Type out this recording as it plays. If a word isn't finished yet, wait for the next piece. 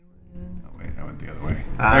the other way.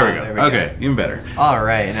 There we go. There we Okay, even better. All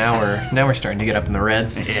right, now we're starting to get up in the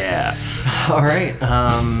reds. Yeah. All right.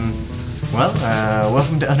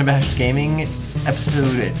 Welcome to Unabashed Gaming,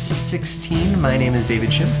 episode 16. My name is David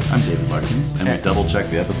Schimpf. I'm David Larkins, and we double-checked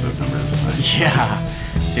the episode number this time. Yeah,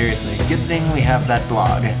 seriously. Good thing we have that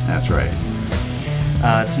blog. That's right.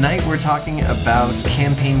 Tonight we're talking about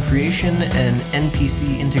campaign creation and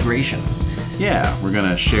NPC integration. Yeah, we're going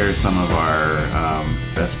to share some of our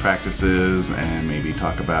best practices and maybe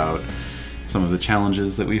talk about some of the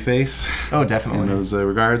challenges that we face. Oh, definitely. In those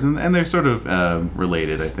regards. And they're sort of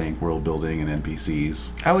related, I think, world building and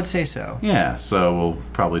NPCs. I would say so. Yeah, so we'll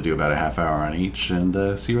probably do about a half hour on each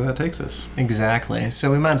and see where that takes us. Exactly.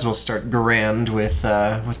 So we might as well start grand with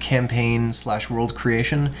campaign/world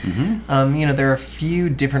creation. Mm-hmm. There are a few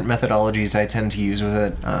different methodologies I tend to use with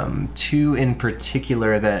it. Two in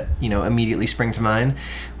particular that, immediately spring to mind.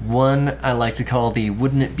 One I like to call the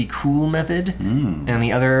wouldn't it be cool method, and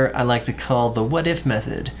the other I like to call the what if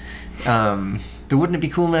method. The wouldn't it be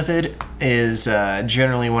cool method is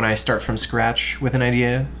generally when I start from scratch with an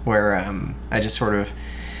idea, where I just sort of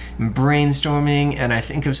brainstorming and I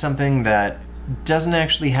think of something that doesn't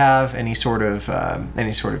actually have any sort of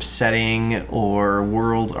setting or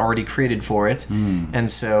world already created for it, and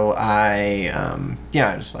so I'm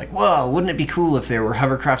just like, well, wouldn't it be cool if there were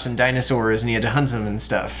hovercrafts and dinosaurs and you had to hunt them and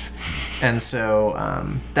stuff. And so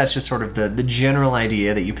that's just sort of the general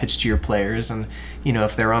idea that you pitch to your players, and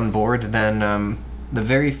if they're on board, then the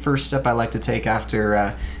very first step I like to take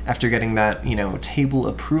after getting that table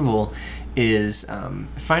approval is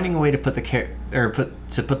finding a way to put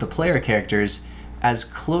the player characters as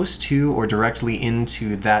close to or directly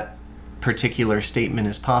into that particular statement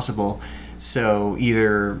as possible. So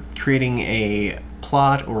either creating a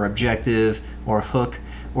plot or objective or hook,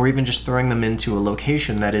 or even just throwing them into a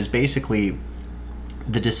location that is basically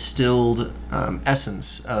the distilled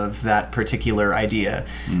essence of that particular idea.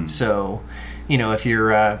 So, if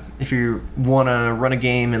you want to run a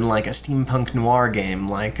game in like a steampunk noir game,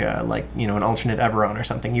 like an alternate Eberron or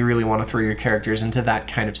something, you really want to throw your characters into that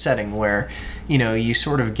kind of setting where, you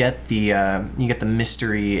sort of get the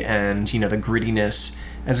mystery and the grittiness,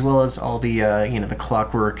 as well as all the the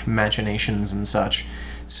clockwork machinations and such.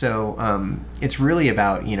 So it's really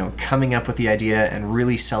about coming up with the idea and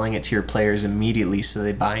really selling it to your players immediately so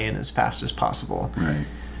they buy in as fast as possible. Right.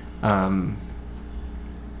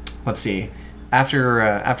 Let's see. After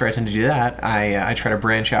I tend to do that, I try to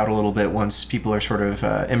branch out a little bit once people are sort of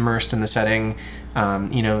immersed in the setting.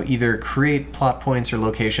 Either create plot points or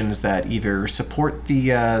locations that either support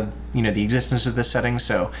the the existence of this setting,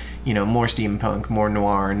 so more steampunk, more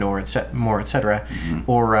noir, more etc.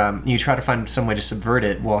 Or you try to find some way to subvert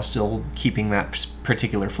it while still keeping that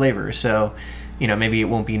particular flavor. So maybe it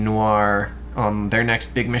won't be noir on their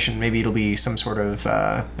next big mission. Maybe it'll be some sort of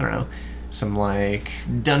I don't know, some like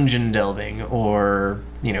dungeon delving, or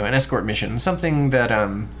an escort mission, something that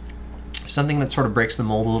sort of breaks the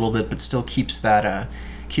mold a little bit but still keeps that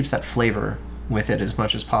flavor with it as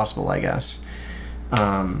much as possible, I guess.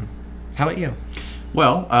 How about you?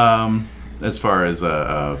 Well, as far as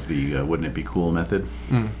the wouldn't it be cool method,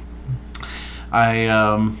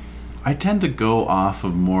 I tend to go off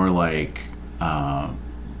of more like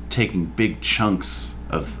taking big chunks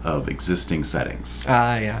of existing settings.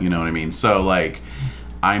 Yeah. You know what I mean? So like,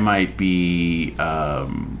 I might be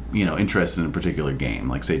interested in a particular game,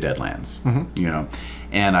 like say Deadlands.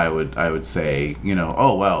 And I would say,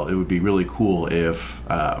 oh well, it would be really cool if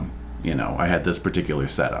I had this particular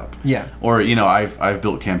setup. Yeah. Or I've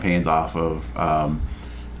built campaigns off of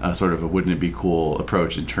sort of a wouldn't it be cool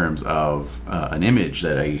approach in terms of an image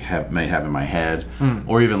that I might have in my head,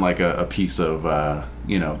 or even like a piece of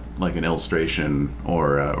like an illustration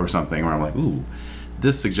or something where I'm like, ooh,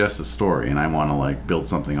 this suggests a story and I want to like build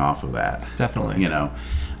something off of that. Definitely.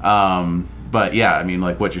 But yeah, I mean,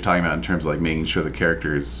 like what you're talking about in terms of like making sure the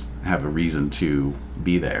characters have a reason to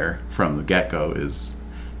be there from the get-go is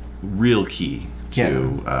real key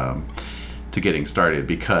to getting started,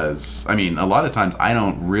 because I mean, a lot of times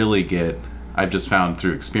I've just found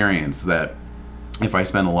through experience that if I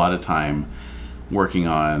spend a lot of time working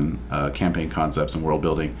on campaign concepts and world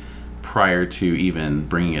building prior to even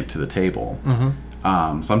bringing it to the table,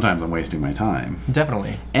 sometimes I'm wasting my time.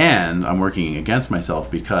 Definitely. And I'm working against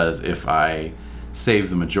myself, because if I save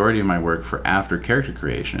the majority of my work for after character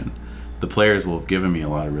creation, the players will have given me a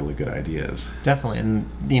lot of really good ideas. Definitely.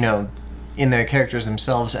 And in their characters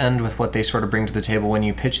themselves, and with what they sort of bring to the table when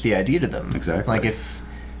you pitch the idea to them. Exactly. Like if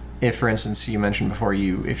for instance, you mentioned before,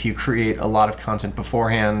 if you create a lot of content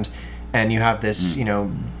beforehand and you have this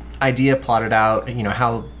idea plotted out,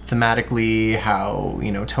 how thematically, how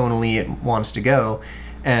tonally it wants to go,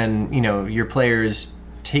 and your players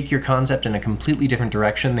take your concept in a completely different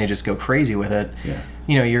direction. They just go crazy with it. Yeah.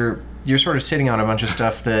 You're sort of sitting on a bunch of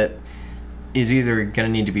stuff that is either going to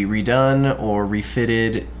need to be redone or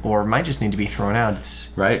refitted or might just need to be thrown out.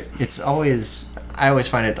 It's always, I always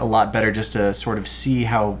find it a lot better just to sort of see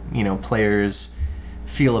how players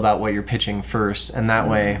feel about what you're pitching first, and that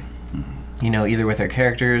way either with their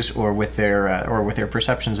characters or with their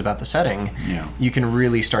perceptions about the setting, you can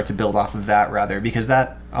really start to build off of that, rather, because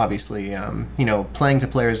that obviously playing to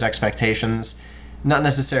players' expectations, not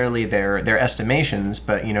necessarily their estimations,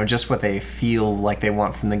 but just what they feel like they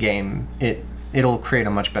want from the game, it'll create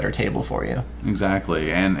a much better table for you.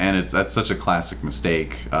 Exactly, and that's such a classic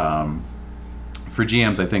mistake for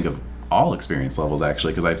GMs. I think of all experience levels,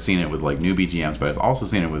 actually, because I've seen it with like newbie GMs, but I've also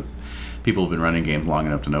seen it with people who've been running games long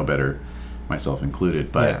enough to know better, myself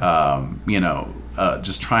included. But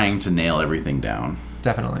just trying to nail everything down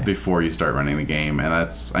definitely before you start running the game, and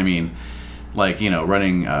that's, I mean, like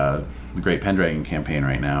running the Great Pendragon campaign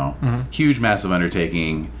right now, huge, massive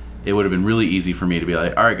undertaking. It would have been really easy for me to be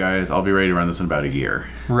like, all right, guys, I'll be ready to run this in about a year.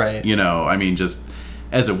 Right. I mean, just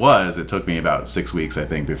as it was, it took me about 6 weeks, I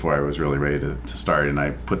think, before I was really ready to start. And I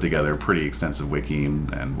put together a pretty extensive wiki,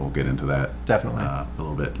 and we'll get into that definitely a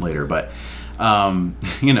little bit later. But,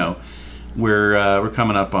 we're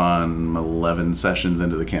coming up on 11 sessions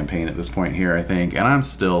into the campaign at this point here, I think. And I'm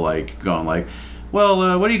still like going like,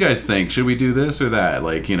 well, what do you guys think? Should we do this or that?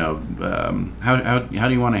 Like, how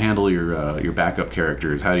do you want to handle your backup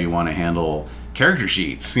characters? How do you want to handle character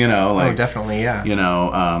sheets? Oh, definitely, yeah.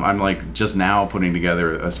 I'm like just now putting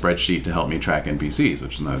together a spreadsheet to help me track NPCs,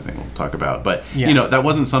 which is another thing we'll talk about. But that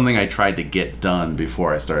wasn't something I tried to get done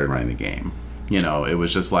before I started running the game. It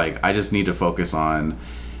was just like, I just need to focus on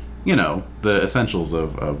the essentials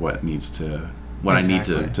of what needs to. What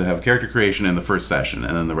exactly. I need to have character creation in the first session,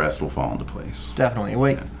 and then the rest will fall into place. Definitely.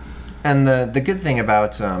 Wait, and the good thing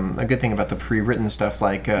about the pre-written stuff,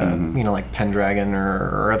 like like Pendragon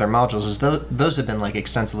or other modules, is those have been like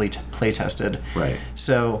extensively play tested. Right.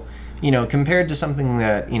 So compared to something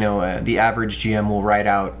that the average GM will write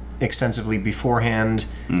out extensively beforehand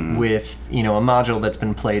with a module that's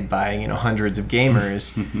been played by hundreds of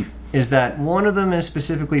gamers, is that one of them is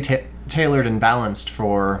specifically tailored and balanced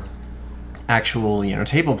for actual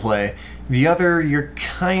table play. The other, you're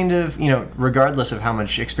kind of regardless of how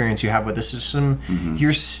much experience you have with the system,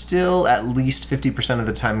 you're still at least 50% of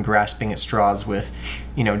the time grasping at straws with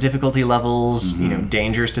difficulty levels,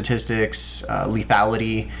 danger statistics,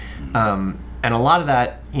 lethality, and a lot of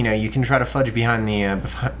that you can try to fudge behind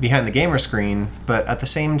the gamer screen, but at the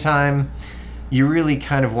same time you really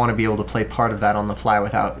kind of want to be able to play part of that on the fly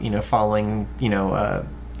without following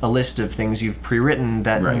a list of things you've pre-written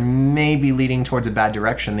that may be leading towards a bad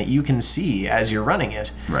direction that you can see as you're running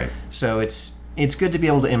it. Right. So it's good to be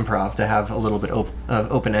able to improv, to have a little bit of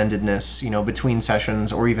open-endedness, between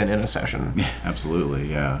sessions or even in a session. Yeah, absolutely.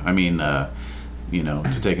 Yeah. I mean,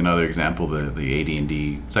 to take another example, the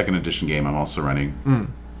AD&D second edition game I'm also running.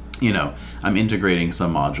 I'm integrating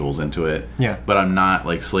some modules into it. Yeah. But I'm not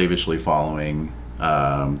like slavishly following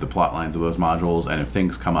the plot lines of those modules. And if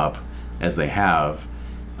things come up as they have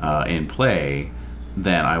in play,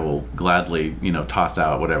 then I will gladly, toss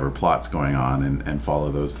out whatever plot's going on and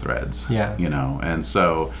follow those threads. Yeah. And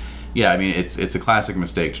so, yeah, I mean, it's a classic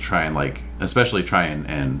mistake to try and especially try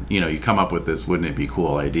and you come up with this wouldn't it be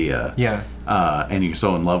cool idea. Yeah. And you're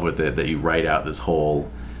so in love with it that you write out this whole,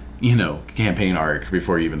 campaign arc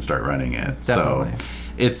before you even start running it. Definitely.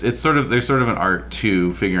 So it's sort of, there's sort of an art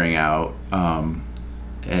to figuring out,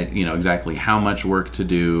 exactly how much work to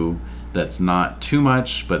do that's not too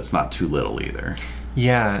much, but it's not too little either.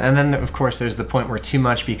 Yeah, and then of course there's the point where too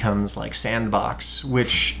much becomes like sandbox,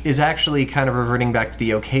 which is actually kind of reverting back to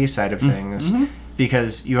the okay side of things,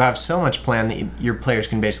 because you have so much planned that your players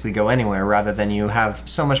can basically go anywhere, rather than you have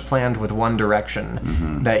so much planned with one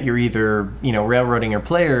direction that you're either railroading your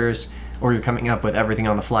players, or you're coming up with everything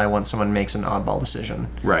on the fly once someone makes an oddball decision.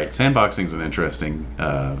 Right. Sandboxing is an interesting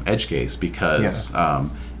edge case, because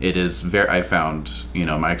it is I found,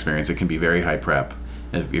 my experience, it can be very high prep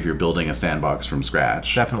if you're building a sandbox from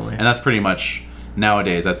scratch. Definitely. And that's pretty much,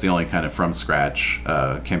 nowadays, that's the only kind of from scratch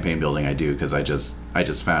campaign building I do, because I just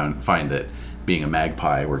find that being a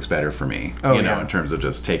magpie works better for me. In terms of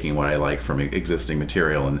just taking what I like from existing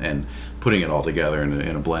material and putting it all together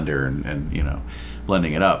in a blender and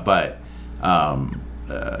blending it up. But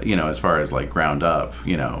as far as like ground up,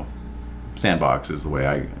 sandbox is the way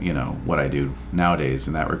I what I do nowadays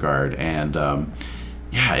in that regard. And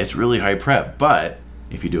it's really high prep, but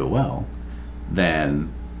if you do it well,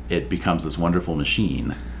 then it becomes this wonderful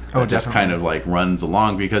machine. Oh, that just kind definitely. of like runs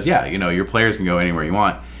along because your players can go anywhere you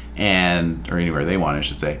want or anywhere they want, I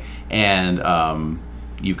should say, and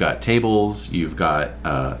you've got tables, you've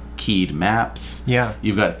got keyed maps, Yeah.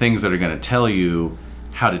 you've got things that are going to tell you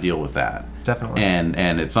how to deal with that. Definitely.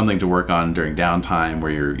 And it's something to work on during downtime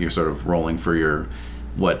where you're sort of rolling for your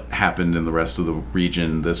what happened in the rest of the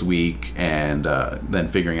region this week, and then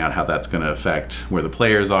figuring out how that's going to affect where the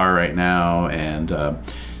players are right now, and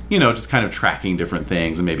just kind of tracking different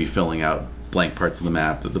things and maybe filling out blank parts of the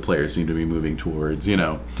map that the players seem to be moving towards.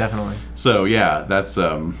 Definitely. So yeah, that's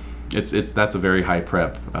a very high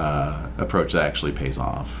prep approach that actually pays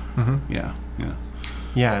off. Yeah.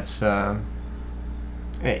 Yeah,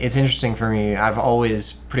 it's interesting for me. I've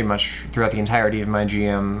always, pretty much throughout the entirety of my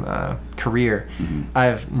GM career,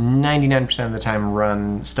 I've 99% of the time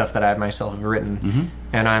run stuff that I myself have written,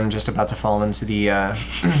 and I'm just about to fall into the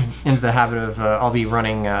into the habit of I'll be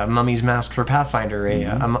running Mummy's Mask for Pathfinder,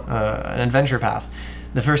 an adventure path.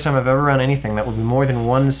 The first time I've ever run anything that will be more than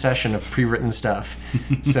one session of pre-written stuff.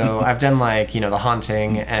 So I've done the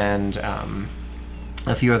Haunting and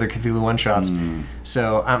a few other Cthulhu one-shots.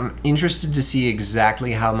 So I'm interested to see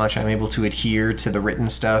exactly how much I'm able to adhere to the written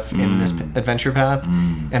stuff in this adventure path,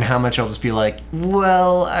 and how much I'll just be like,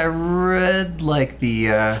 well, I read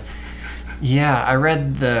I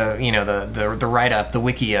read the write-up, the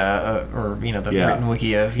wiki, or the written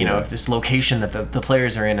wiki of of this location that the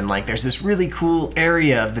players are in, and like there's this really cool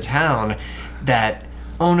area of the town that,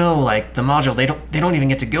 oh no, like the module, they don't even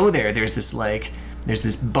get to go there. There's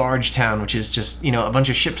this barge town, which is just a bunch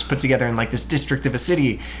of ships put together in like this district of a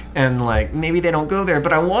city, and like maybe they don't go there,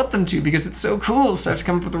 but I want them to because it's so cool. So I have to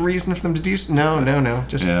come up with a reason for them to do. No,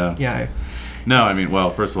 just No, I mean,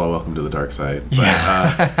 well, first of all, welcome to the dark side. But,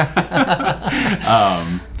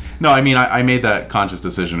 no, I mean, I made that conscious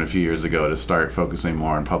decision a few years ago to start focusing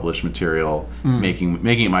more on published material, making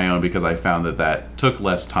it my own, because I found that took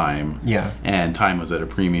less time. Yeah. And time was at a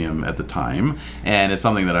premium at the time. And it's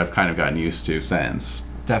something that I've kind of gotten used to since.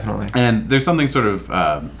 Definitely. And there's something sort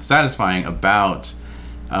of satisfying about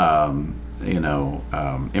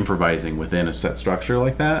improvising within a set structure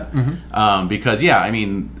like that, because I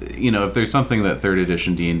mean, if there's something that third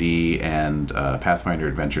edition D&D and Pathfinder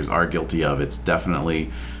Adventures are guilty of, it's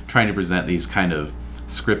definitely trying to present these kind of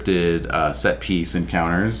scripted set piece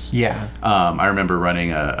encounters. I remember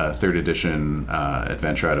running a third edition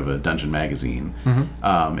adventure out of a dungeon magazine,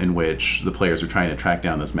 in which the players were trying to track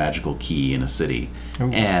down this magical key in a city.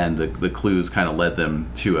 Ooh. And the clues kind of led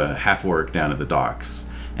them to a half-orc down at the docks.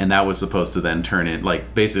 And that was supposed to then turn in,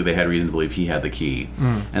 like, basically they had reason to believe he had the key.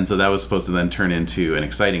 And so that was supposed to then turn into an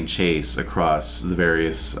exciting chase across the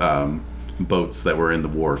various boats that were in the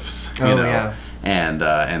wharfs. Yeah. And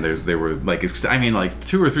there were like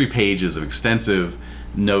 2 or 3 pages of extensive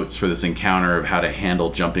notes for this encounter of how to handle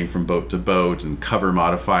jumping from boat to boat and cover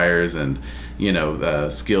modifiers and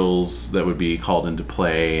skills that would be called into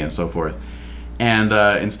play and so forth. And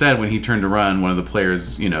instead, when he turned to run, one of the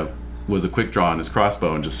players, was a quick draw on his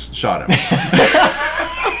crossbow and just shot him.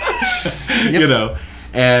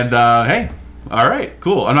 And hey, all right,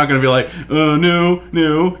 cool. I'm not going to be like, oh, no,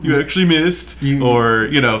 you actually missed. Or,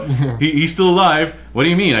 he's still alive. What do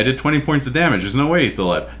you mean? I did 20 points of damage. There's no way he's still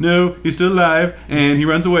alive. No, he's still alive, and he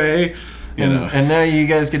runs away. And now you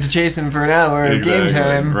guys get to chase him for an hour of game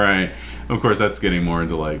time. Right. Of course, that's getting more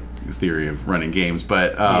into like the theory of running games,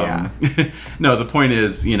 but no. The point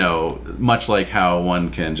is, much like how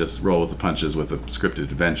one can just roll with the punches with a scripted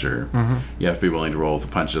adventure, you have to be willing to roll with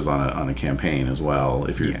the punches on a campaign as well.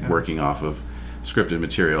 If you're working off of scripted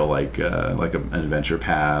material like an adventure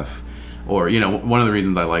path, or one of the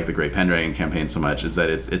reasons I like the Great Pendragon campaign so much is that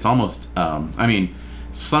it's almost. I mean,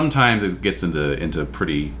 sometimes it gets into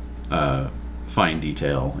pretty fine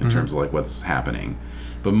detail in terms of like what's happening.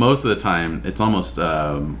 But most of the time, it's almost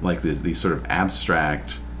like these sort of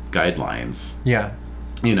abstract guidelines. Yeah.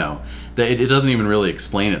 That it doesn't even really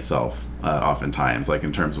explain itself oftentimes, like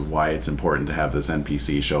in terms of why it's important to have this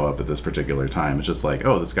NPC show up at this particular time. It's just like,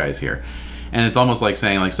 oh, this guy's here. And it's almost like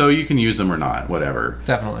saying, like, so you can use them or not, whatever.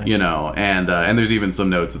 Definitely. And there's even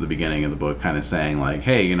some notes at the beginning of the book kind of saying, like,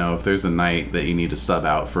 hey, if there's a knight that you need to sub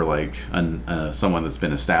out for, like, someone that's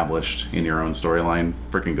been established in your own storyline,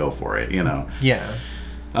 freaking go for it, Yeah.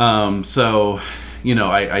 So,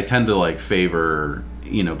 I tend to like favor,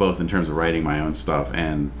 both in terms of writing my own stuff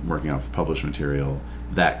and working off published material,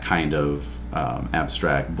 that kind of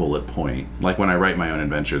abstract bullet point. Like when I write my own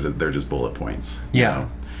adventures, they're just bullet points. Yeah.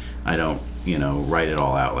 I don't, write it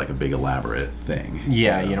all out like a big elaborate thing.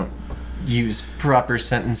 Yeah, you don't use proper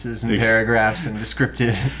sentences and paragraphs and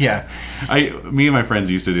descriptive. Yeah. Me and my friends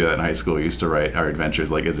used to do that in high school. We used to write our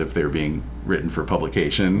adventures like as if they were being written for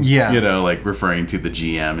publication. Yeah. Like referring to the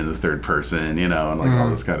GM in the third person, and like all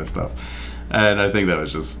this kind of stuff. And I think that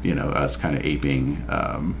was just, us kind of aping,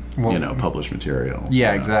 published material.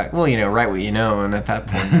 Yeah, exactly. Well, write what you know, and at that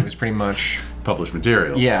point it was pretty much published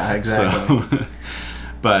material. Yeah, exactly. So,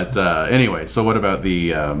 but anyway, so what about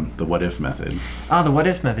the what if method? The what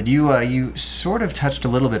if method. You sort of touched a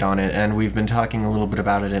little bit on it, and we've been talking a little bit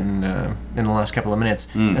about it in the last couple of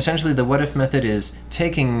minutes. Essentially, the what if method is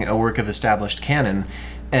taking a work of established canon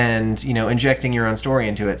and injecting your own story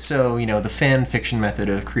into it. So the fan fiction method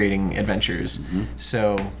of creating adventures.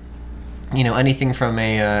 So anything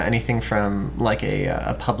from like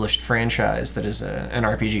a published franchise that is an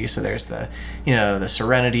RPG. So there's the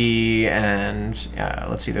Serenity, and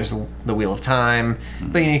let's see, there's the Wheel of Time,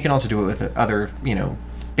 but you can also do it with other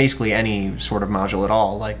basically any sort of module at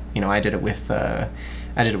all. Like I did it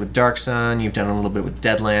with Dark Sun. You've done a little bit with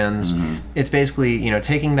Deadlands. It's basically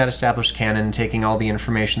taking that established canon, taking all the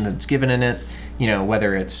information that's given in it,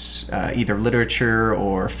 whether it's either literature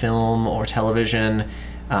or film or television.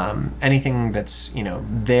 Anything that's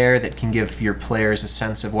there that can give your players a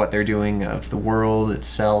sense of what they're doing, of the world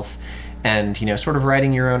itself, and sort of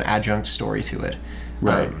writing your own adjunct story to it.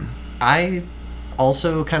 Right. I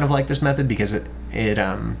also kind of like this method because it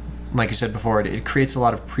like you said before, it creates a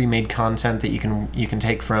lot of pre-made content that you can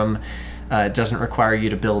take from. It doesn't require you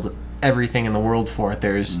to build everything in the world for it.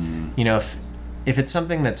 There's if it's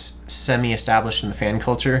something that's semi-established in the fan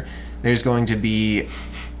culture, there's going to be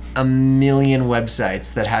a million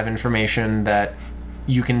websites that have information that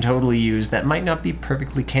you can totally use that might not be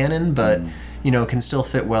perfectly canon, but can still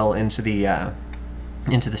fit well into the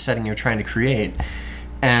setting you're trying to create.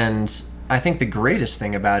 And I think the greatest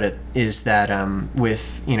thing about it is that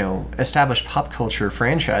with established pop culture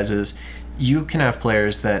franchises, you can have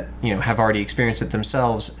players that have already experienced it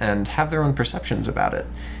themselves and have their own perceptions about it,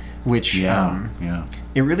 which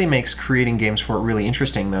it really makes creating games for it really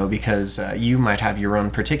interesting, though, because you might have your own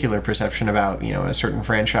particular perception about a certain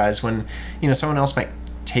franchise when someone else might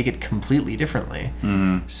take it completely differently.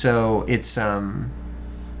 So it's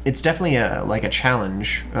definitely a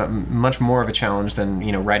challenge, much more of a challenge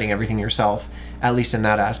than writing everything yourself, at least in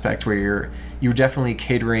that aspect where you're definitely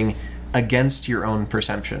catering against your own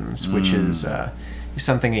perceptions, which is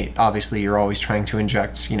something that obviously you're always trying to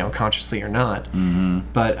inject, consciously or not.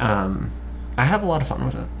 But I have a lot of fun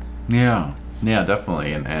with it. Yeah,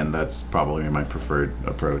 definitely, and that's probably my preferred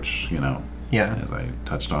approach. As I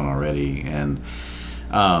touched on already, and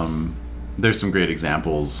there's some great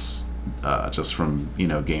examples just from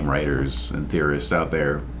game writers and theorists out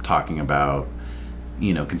there talking about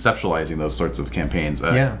conceptualizing those sorts of campaigns.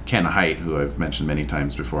 Ken Hite, who I've mentioned many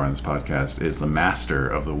times before on this podcast, is the master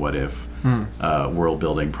of the what if world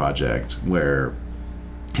building project, where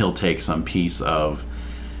he'll take some piece of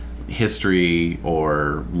history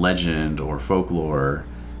or legend or folklore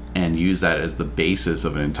and use that as the basis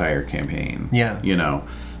of an entire campaign.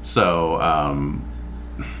 So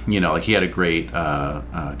like he had a great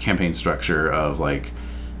campaign structure of like,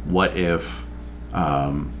 what if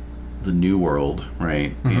the New World,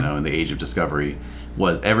 right, in the Age of Discovery,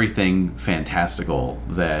 was everything fantastical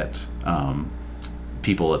that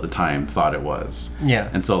people at the time thought it was.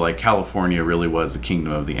 And so like California really was the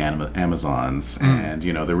kingdom of the Amazons, and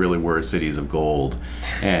there really were cities of gold,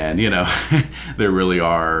 and there really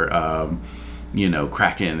are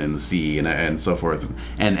Kraken in the sea and so forth,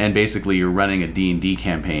 and basically you're running a D&D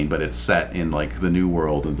campaign, but it's set in like the New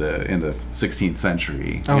World in the 16th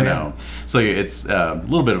century. So it's a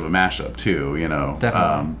little bit of a mashup too.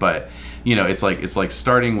 Definitely. But it's like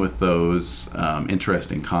starting with those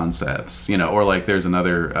interesting concepts. Or like there's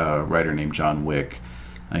another writer named John Wick.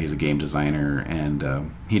 He's a game designer,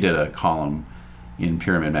 and he did a column in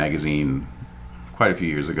Pyramid Magazine quite a few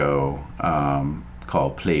years ago.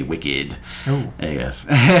 Called Play Wicked. Yes.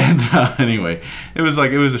 And anyway, it was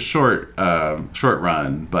a short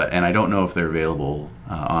run, and I don't know if they're available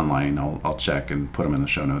online. I'll check and put them in the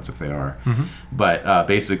show notes if they are. But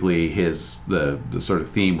basically the sort of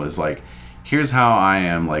theme was like, here's how I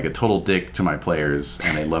am like a total dick to my players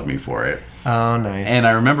and they love me for it. Oh, nice. And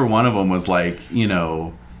I remember one of them was like,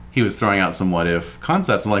 he was throwing out some what if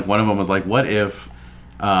concepts, and like one of them was like, what if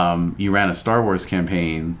you ran a Star Wars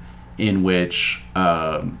campaign in which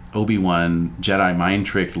Obi-Wan Jedi mind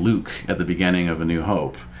tricked Luke at the beginning of A New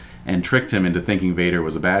Hope and tricked him into thinking Vader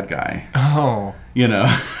was a bad guy. Oh.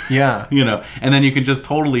 Yeah. And then you can just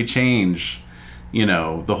totally change,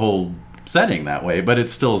 the whole setting that way, but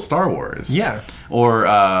it's still Star Wars. Yeah. Or,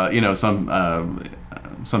 some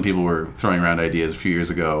some people were throwing around ideas a few years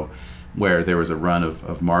ago where there was a run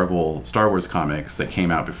of Marvel Star Wars comics that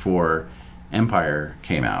came out before Empire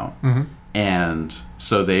came out. And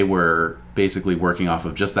so they were basically working off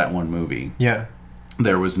of just that one movie. Yeah.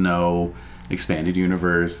 There was no expanded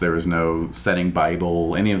universe, there was no setting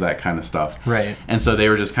Bible, any of that kind of stuff. Right. And so they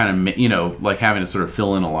were just kind of, like having to sort of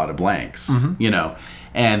fill in a lot of blanks,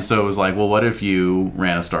 And so it was like, well, what if you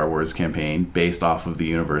ran a Star Wars campaign based off of the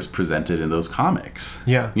universe presented in those comics?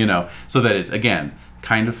 Yeah. So that it's, again,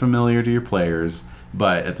 kind of familiar to your players,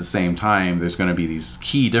 but at the same time, there's going to be these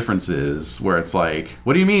key differences where it's like,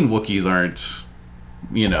 what do you mean Wookiees aren't,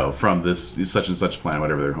 from this such and such planet,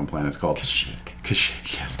 whatever their home planet's called?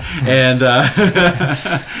 Kashyyyk, yes. And,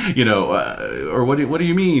 or what do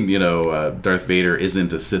you mean, Darth Vader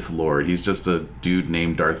isn't a Sith Lord? He's just a dude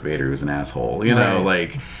named Darth Vader who's an asshole.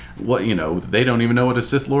 Like, what, they don't even know what a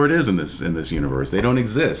Sith Lord is in this universe. They don't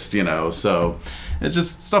exist, So it's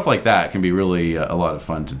just stuff like that can be really a lot of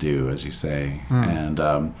fun to do, as you say. And,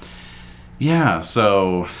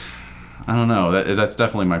 so I don't know. That's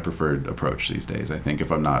definitely my preferred approach these days, I think,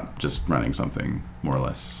 if I'm not just running something more or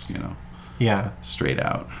less, straight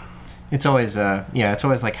out. It's always it's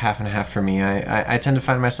always like half and half for me. I tend to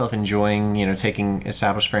find myself enjoying, taking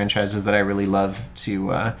established franchises that I really love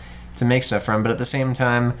to make stuff from, but at the same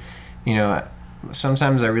time,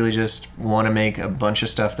 sometimes I really just want to make a bunch of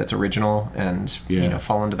stuff that's original and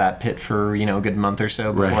fall into that pit for a good month or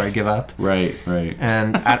so before I give up. Right.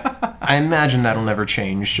 And I imagine that'll never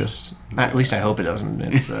change. Just at least I hope it doesn't.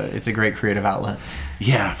 It's a great creative outlet.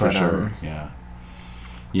 Yeah, for sure.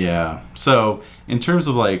 Yeah. So in terms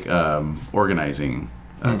of like organizing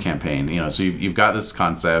a campaign, so you've got this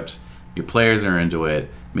concept, your players are into it.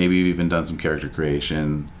 Maybe you've even done some character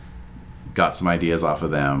creation, got some ideas off of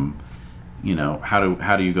them.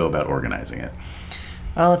 How do you go about organizing it?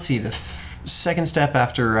 Let's see. The second step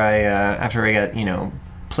after I got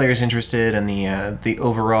players interested and the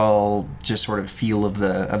overall just sort of feel of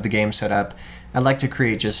the game setup, I'd like to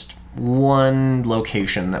create just one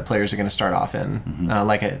location that players are going to start off in,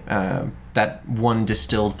 like that one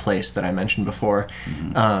distilled place that I mentioned before,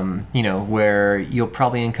 where you'll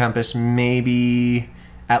probably encompass maybe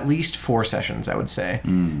at least 4 sessions, I would say.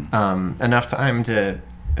 Enough time to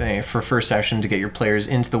for first session to get your players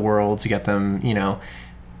into the world, to get them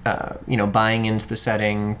buying into the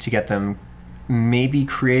setting, to get them maybe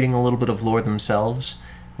creating a little bit of lore themselves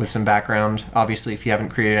with some background. Obviously, if you haven't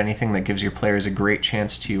created anything, that gives your players a great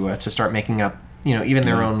chance to start making up even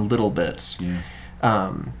their own little bits.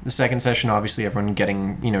 The second session, obviously, everyone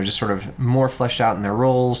getting just sort of more fleshed out in their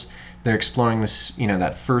roles. They're exploring this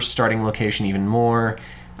that first starting location even more.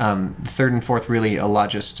 The third and fourth, really a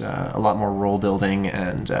lot more role building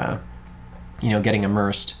and getting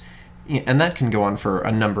immersed, and that can go on for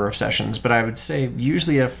a number of sessions. But I would say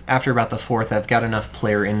usually after about the fourth, I've got enough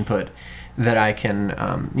player input that I can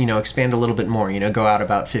expand a little bit more. Go out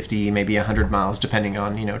about 50, maybe 100 miles, depending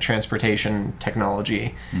on transportation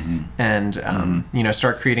technology, and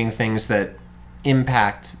start creating things that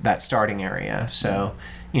impact that starting area. So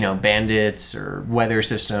bandits or weather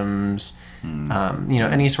systems.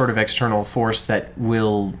 Any sort of external force that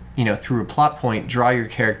will, through a plot point, draw your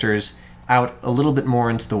characters out a little bit more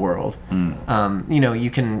into the world. You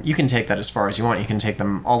can take that as far as you want. You can take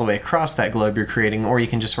them all the way across that globe you're creating, or you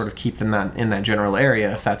can just sort of keep them in that general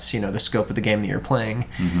area if that's the scope of the game that you're playing.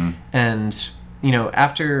 And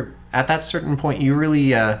at that certain point, you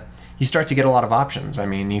really you start to get a lot of options. I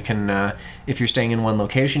mean, you can if you're staying in one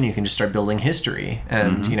location, you can just start building history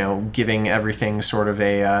and giving everything sort of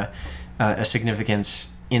a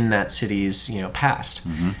significance in that city's past.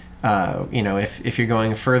 If you're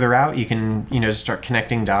going further out, you can start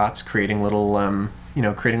connecting dots, creating little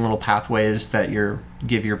pathways that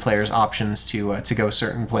give your players options to go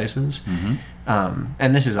certain places.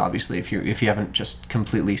 And this is obviously if you haven't just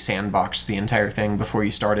completely sandboxed the entire thing before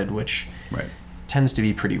you started, which tends to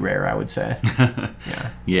be pretty rare, I would say.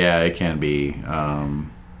 Yeah, it can be.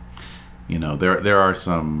 There are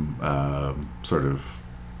some sort of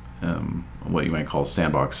what you might call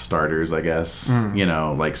sandbox starters, I guess.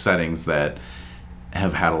 Like settings that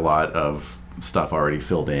have had a lot of stuff already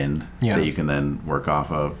filled in that you can then work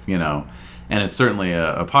off of. And it's certainly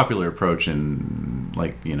a popular approach in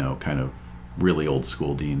kind of really old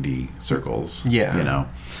school D&D circles. But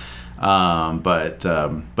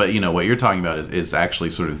what you're talking about is actually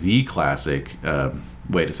sort of the classic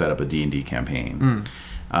way to set up a D&D campaign.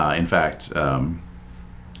 In fact,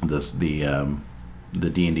 the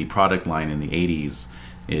D&D product line in the 80s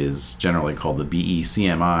is generally called the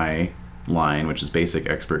BECMI line, which is Basic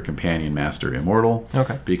Expert Companion Master Immortal.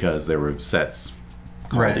 Okay. Because there were sets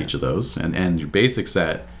called Right. each of those, and your basic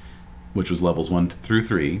set, which was levels 1 through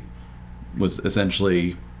 3, was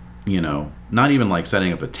essentially, not even like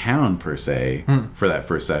setting up a town per se for that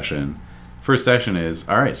first session. First session is,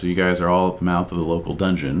 all right, so you guys are all at the mouth of the local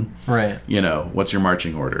dungeon. Right. What's your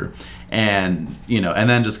marching order? And, and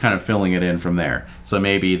then just kind of filling it in from there. So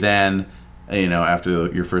maybe then, after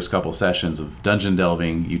your first couple sessions of dungeon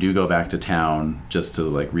delving, you do go back to town just to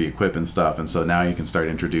like re-equip and stuff. And so now you can start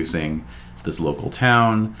introducing this local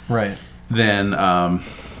town. Right. Then,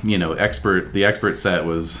 the expert set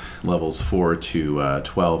was levels 4 to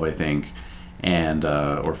 12, I think, and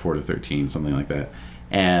or 4 to 13, something like that.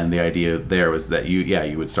 And the idea there was that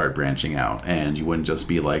you would start branching out, and you wouldn't just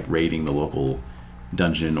be like raiding the local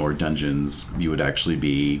dungeon or dungeons. You would actually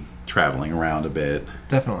be traveling around a bit,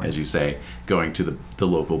 Definitely, as you say, going to the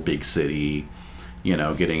local big city,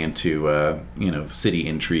 getting into city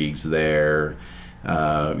intrigues there,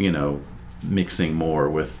 mixing more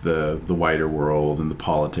with the wider world and the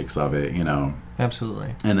politics of it,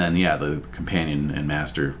 Absolutely. And then the companion and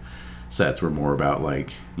master sets were more about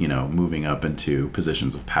like, moving up into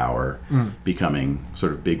positions of power, becoming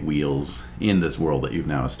sort of big wheels in this world that you've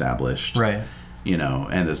now established. Right.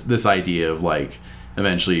 And this idea of like,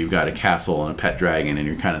 eventually you've got a castle and a pet dragon, and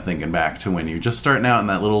you're kind of thinking back to when you're just starting out in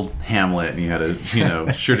that little hamlet, and you had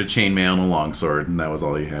a shirt of chainmail and a longsword, and that was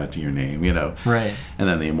all you had to your name, Right. And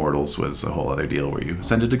then the Immortals was a whole other deal where you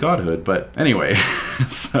ascended to godhood. But anyway,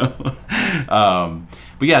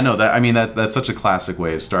 but yeah, no, that's such a classic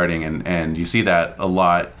way of starting, and you see that a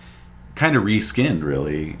lot, kind of reskinned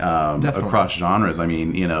really, across genres. I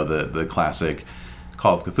mean, the classic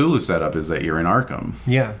Call of Cthulhu setup is that you're in Arkham.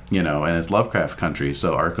 Yeah. And it's Lovecraft country,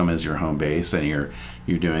 so Arkham is your home base, and you're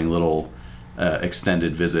doing little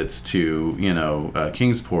extended visits to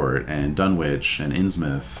Kingsport and Dunwich and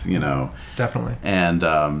Innsmouth. Definitely. And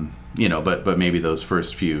but maybe those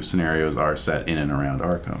first few scenarios are set in and around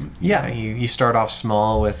Arkham. You start off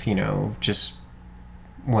small with just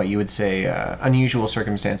what you would say unusual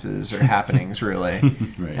circumstances or happenings, really.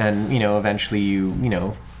 Right. And eventually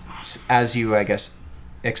as you, I guess,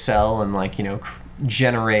 excel and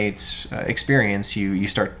generate experience, you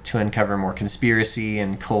start to uncover more conspiracy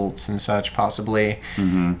and cults and such, possibly,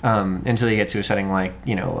 until you get to a setting like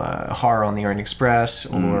Horror on the Orient Express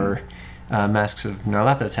or Masks of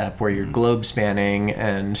Nyarlathotep, where you're globe spanning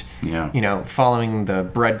and following the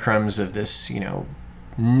breadcrumbs of this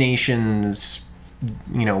nation's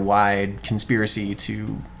wide conspiracy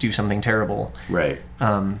to do something terrible. Right.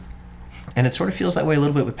 And it sort of feels that way a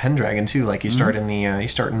little bit with Pendragon too. Like you start in you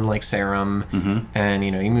start in like Sarum, and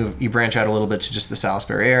you branch out a little bit to just the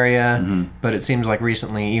Salisbury area. But it seems like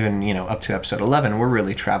recently, even up to episode 11, we're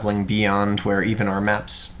really traveling beyond where even our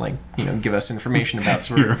maps give us information about.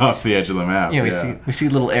 So you're off the edge of the map. We see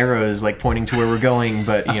little arrows like pointing to where we're going,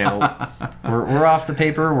 but we're off the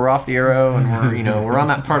paper, we're off the arrow, and we're on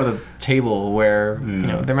that part of the table where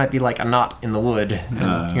there might be like a knot in the wood,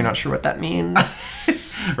 and you're not sure what that means.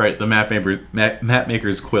 Right, the map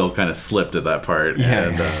maker's quill kind of slipped at that part.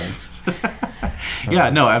 Yeah.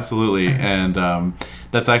 And, no, absolutely, and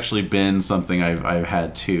that's actually been something I've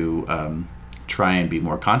had to try and be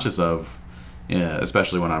more conscious of,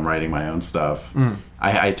 especially when I'm writing my own stuff.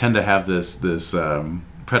 I tend to have this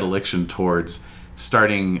predilection towards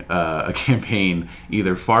starting a campaign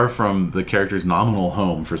either far from the character's nominal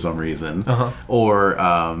home for some reason, or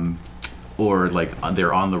like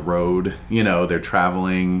they're on the road, they're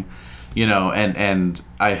traveling, and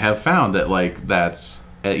I have found that like that's,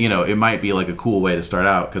 it might be like a cool way to start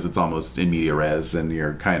out because it's almost in media res, and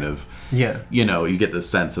you're kind of, you get the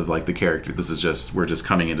sense of like the character, we're just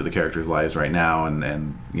coming into the characters' lives right now, and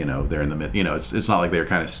they're in the mid, it's not like they're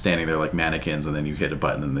kind of standing there like mannequins and then you hit a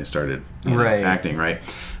button and they started acting, right?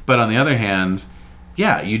 But on the other hand,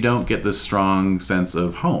 you don't get this strong sense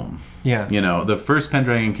of home. The first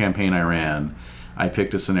Pendragon campaign I ran, I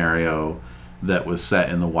picked a scenario that was set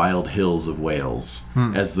in the wild hills of Wales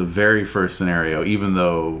as the very first scenario, even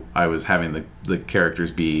though I was having the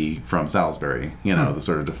characters be from Salisbury, the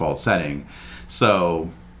sort of default setting. So,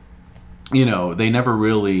 they never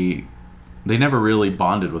really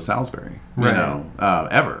bonded with Salisbury,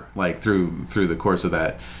 ever. Like through the course of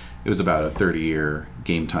that, it was about a 30-year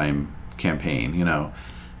game time campaign,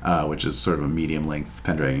 which is sort of a medium-length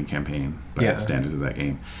Pendragon campaign by the standards of that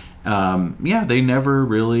game. They never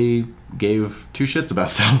really gave two shits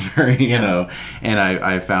about Salisbury, and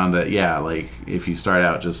I found that, like if you start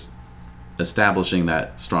out just establishing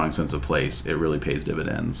that strong sense of place, it really pays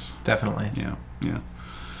dividends. Definitely. Yeah.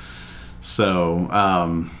 So,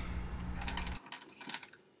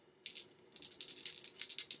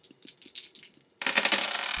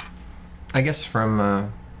 I guess from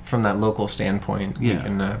that local standpoint, we Yeah.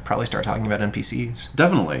 can probably start talking about NPCs.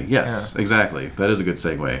 Definitely, yes, exactly. That is a good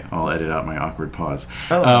segue. I'll edit out my awkward pause.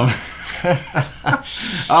 Oh.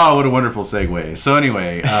 Oh, what a wonderful segue. So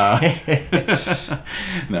anyway,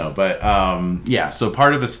 no, but yeah. So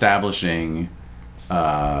part of establishing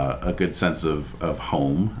a good sense of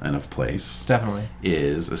home and of place Definitely.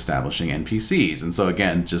 is establishing NPCs. And so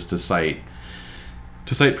again, just to cite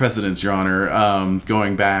precedents, Your Honor,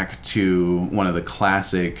 going back to one of the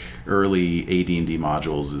classic early AD&D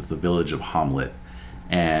modules is the Village of Hamlet,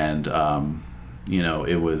 and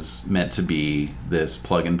it was meant to be this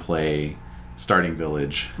plug and play starting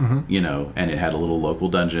village, and it had a little local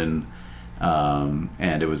dungeon,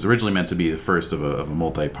 and it was originally meant to be the first of a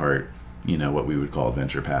multi-part, what we would call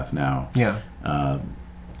adventure path now. Yeah.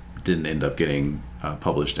 Didn't end up getting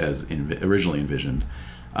published as originally envisioned.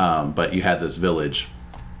 But you had this village,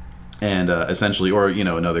 and essentially, or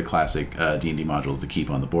another classic D&D module is the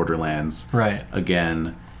Keep on the Borderlands. Right.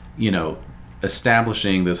 Again,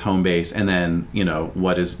 establishing this home base, and then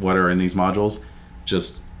what are in these modules?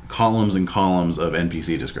 Just columns and columns of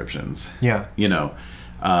NPC descriptions. Yeah.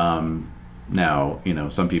 Now,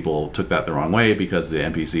 some people took that the wrong way because the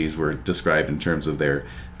NPCs were described in terms of their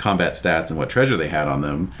combat stats and what treasure they had on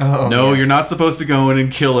them. Oh, no, yeah. you're not supposed to go in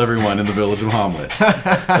and kill everyone in the Village of Hamlet.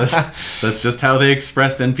 That's just how they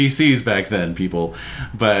expressed NPCs back then, people.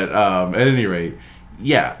 But at any rate,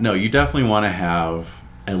 yeah, no, you definitely want to have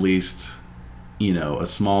at least, a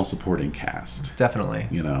small supporting cast. Definitely.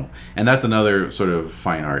 And that's another sort of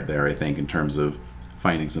fine art there, I think, in terms of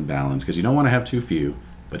finding some balance, because you don't want to have too few,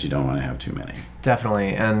 but you don't want to have too many.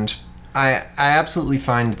 Definitely, and I absolutely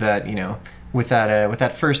find that with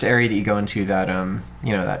that first area that you go into, that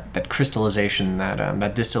that crystallization,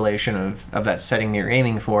 that distillation of that setting that you're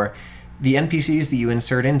aiming for, the NPCs that you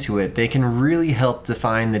insert into it, they can really help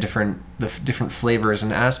define the different flavors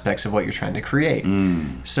and aspects of what you're trying to create.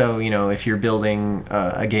 So if you're building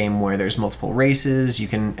a game where there's multiple races, you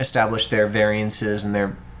can establish their variances and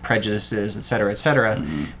their prejudices, et cetera,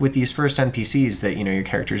 with these first NPCs that your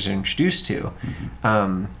characters are introduced to.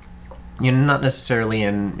 Not necessarily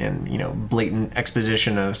in blatant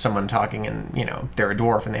exposition of someone talking and they're a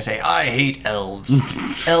dwarf and they say, I hate elves.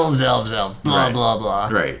 elves, blah, Right. blah, blah.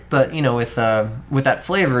 Right. But with that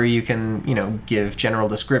flavor, you can give general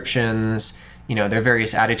descriptions, their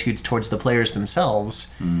various attitudes towards the players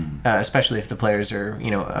themselves, especially if the players are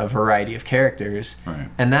a variety of characters. Right.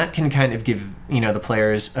 And that can kind of give the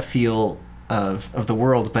players a feel of the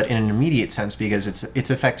world, but in an immediate sense, because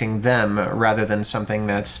it's affecting them rather than something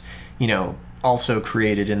that's also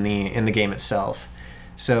created in the game itself.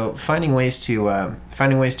 So finding ways to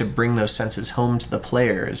bring those senses home to the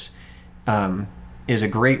players is a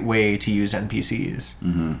great way to use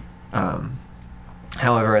NPCs.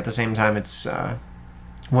 However, at the same time, it's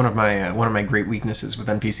one of my great weaknesses with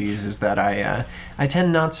NPCs is that I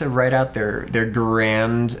tend not to write out their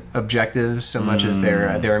grand objectives so much as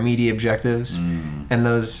their immediate objectives, and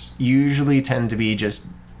those usually tend to be just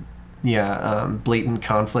blatant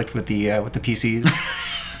conflict with the PCs.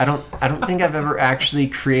 I don't think I've ever actually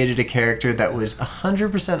created a character that was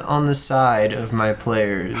 100% on the side of my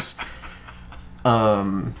players.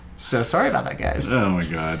 So sorry about that, guys. Oh my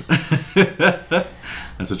god.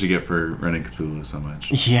 That's what you get for running Cthulhu so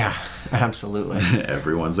much. Yeah, absolutely.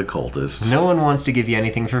 Everyone's a cultist. No one wants to give you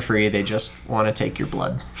anything for free. They just want to take your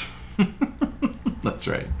blood. That's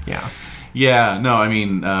right. Yeah. Yeah, no, I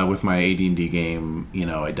mean, with my AD&D game,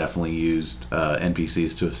 I definitely used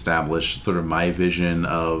NPCs to establish sort of my vision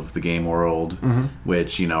of the game world,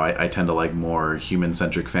 which, I tend to like more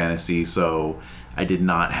human-centric fantasy, so I did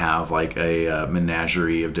not have like a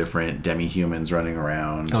menagerie of different demi-humans running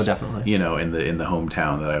around. Oh, definitely. In the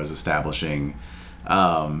hometown that I was establishing.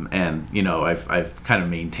 And I've kind of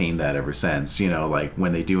maintained that ever since. Like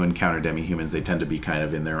when they do encounter demi-humans, they tend to be kind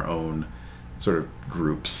of in their own sort of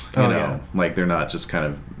groups, Yeah. like they're not just kind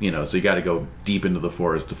of, so you got to go deep into the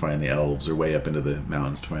forest to find the elves or way up into the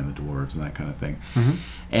mountains to find the dwarves and that kind of thing.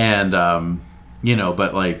 And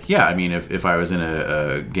but like, yeah, I mean, if I was in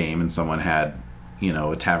a game and someone had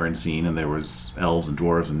a tavern scene and there was elves and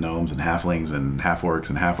dwarves and gnomes and halflings and half orcs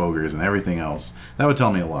and half ogres and everything else, that would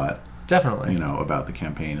tell me a lot, Definitely, about the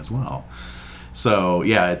campaign as well. So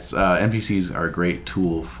yeah, it's NPCs are a great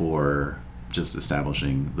tool for just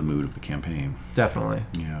establishing the mood of the campaign. Definitely.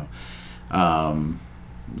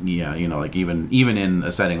 Like even in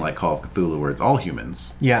a setting like Call of Cthulhu where it's all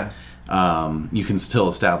humans, Yeah. You can still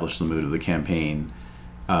establish the mood of the campaign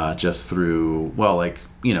just through, well, like,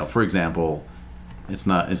 for example,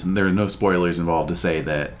 there are no spoilers involved to say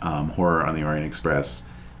that Horror on the Orient Express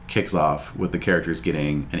kicks off with the characters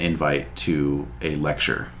getting an invite to a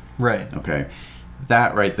lecture. Right. Okay.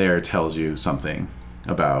 That right there tells you something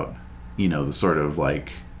about, the sort of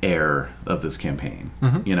like air of this campaign,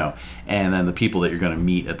 and then the people that you're going to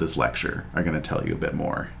meet at this lecture are going to tell you a bit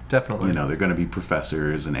more. Definitely. They're going to be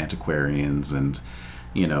professors and antiquarians and,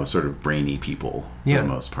 sort of brainy people for Yeah. the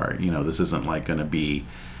most part. This isn't like going to be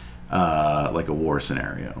like a war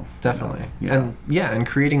scenario. Definitely. Yeah. And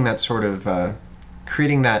creating that sort of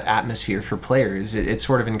creating that atmosphere for players, it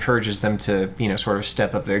sort of encourages them to, sort of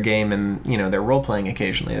step up their game and, their role playing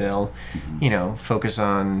occasionally. They'll, focus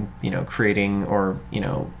on, creating or,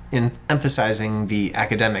 emphasizing the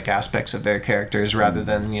academic aspects of their characters rather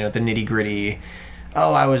than, the nitty gritty,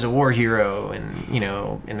 oh, I was a war hero and,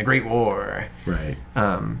 in the Great War. Right.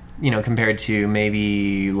 Compared to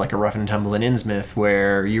maybe like a Rough and Tumble in Innsmouth,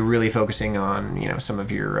 where you're really focusing on, some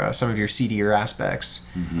of your seedier aspects.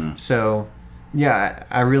 Mm-hmm. So, yeah,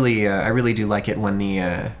 I really do like it when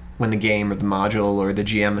the game or the module or the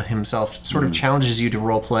GM himself sort of challenges you to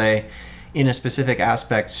role play in a specific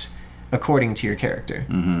aspect according to your character.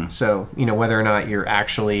 Mm-hmm. So, whether or not you're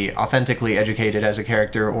actually authentically educated as a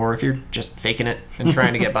character or if you're just faking it and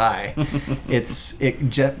trying to get by, it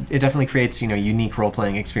definitely creates, unique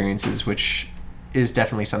role-playing experiences, which is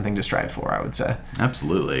definitely something to strive for, I would say.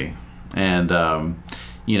 Absolutely. And,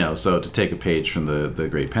 so to take a page from the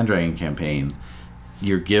Great Pendragon campaign,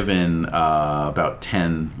 you're given about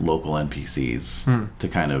 10 local NPCs to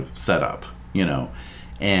kind of set up,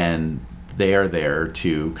 and they are there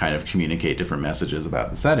to kind of communicate different messages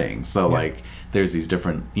about the setting. So like there's these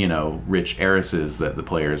different, rich heiresses that the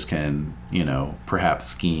players can, perhaps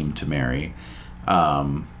scheme to marry.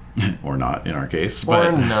 Or not in our case.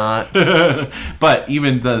 Or not. But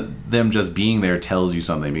even them just being there tells you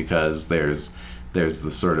something, because there's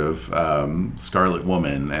the sort of Scarlet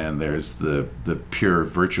Woman, and there's the pure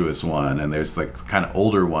virtuous one, and there's the kind of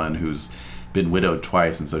older one who's been widowed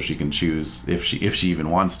twice, and so she can choose if she even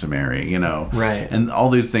wants to marry, Right. And all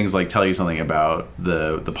these things like tell you something about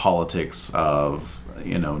the politics of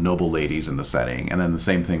noble ladies in the setting. And then the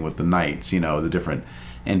same thing with the knights, the different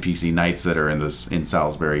NPC knights that are in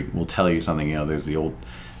Salisbury will tell you something. There's the old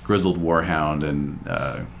grizzled warhound, and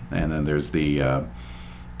then there's the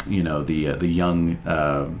the young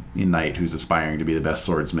knight who's aspiring to be the best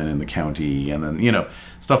swordsman in the county, and then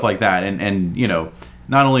stuff like that. And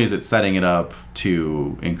not only is it setting it up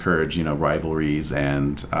to encourage rivalries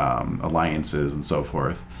and alliances and so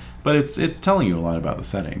forth, but it's telling you a lot about the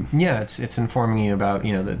setting. Yeah, it's informing you about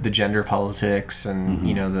the gender politics and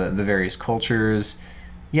the various cultures.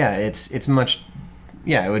 Yeah, it's much.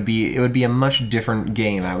 Yeah, it would be a much different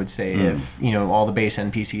game, I would say, if all the base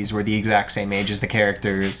NPCs were the exact same age as the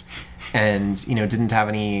characters, and didn't have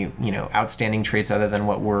any outstanding traits other than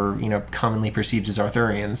what were commonly perceived as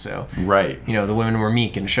Arthurian. So Right. The women were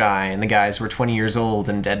meek and shy, and the guys were 20 years old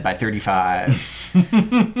and dead by 35.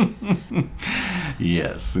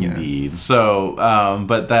 Yes, indeed. So,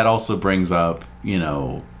 but that also brings up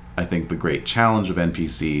I think the great challenge of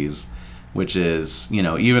NPCs, which is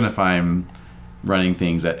even if I'm running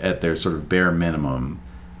things at their sort of bare minimum,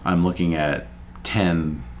 I'm looking at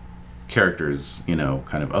 10 characters,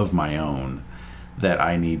 kind of my own, that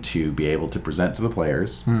I need to be able to present to the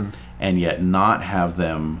players, and yet not have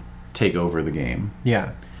them take over the game.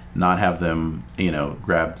 Yeah. Not have them,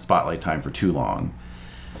 grab spotlight time for too long.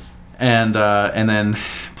 And then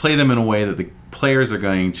play them in a way that the players are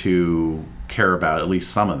going to care about, at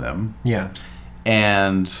least some of them. Yeah.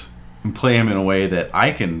 And play them in a way that I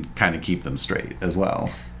can kind of keep them straight as well.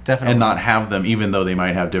 Definitely. And not have them, even though they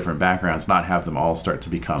might have different backgrounds, not have them all start to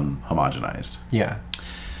become homogenized. Yeah.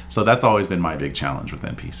 So that's always been my big challenge with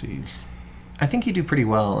NPCs. I think you do pretty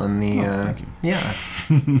well in the thank you. Yeah.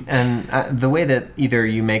 And the way that either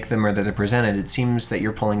you make them or that they're presented, it seems that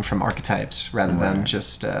you're pulling from archetypes rather than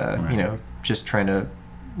just just trying to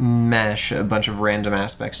mash a bunch of random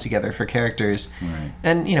aspects together for characters. Right.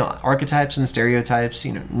 And archetypes and stereotypes,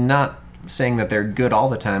 not saying that they're good all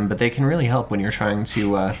the time, but they can really help when you're trying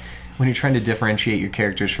to differentiate your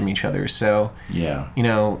characters from each other. So Yeah.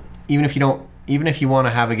 even if you want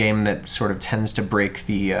to have a game that sort of tends to break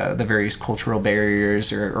the various cultural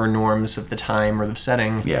barriers or norms of the time or the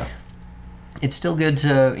setting, Yeah. it's still good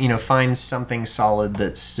to find something solid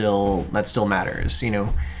that still matters.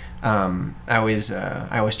 I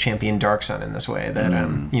always champion Dark Sun in this way,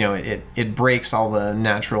 that it breaks all the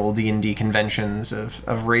natural D&D conventions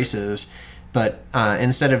of races, but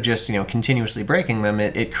instead of just continuously breaking them,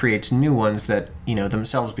 it creates new ones that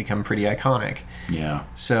themselves become pretty iconic. Yeah.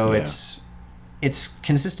 So Yeah. it's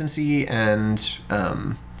consistency and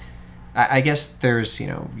I guess there's,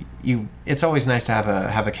 it's always nice to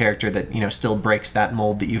have a character that, still breaks that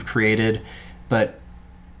mold that you've created, but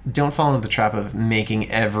don't fall into the trap of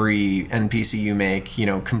making every NPC you make,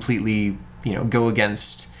 completely, go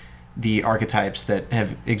against the archetypes that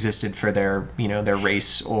have existed for their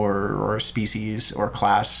race or species or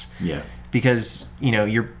class. Yeah. Because,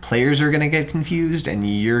 your players are going to get confused and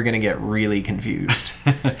you're going to get really confused.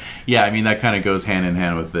 Yeah, I mean, that kind of goes hand in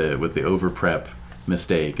hand with the over prep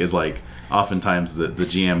mistake. Is like oftentimes the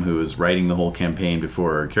GM who is writing the whole campaign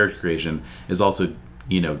before character creation is also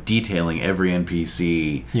detailing every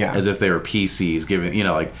NPC as if they were PCs, giving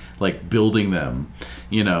like building them,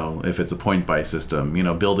 if it's a point buy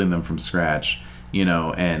system, building them from scratch,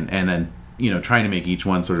 and then trying to make each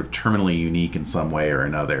one sort of terminally unique in some way or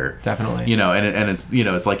another. Definitely. And it's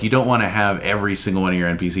it's like you don't want to have every single one of your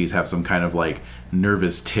NPCs have some kind of like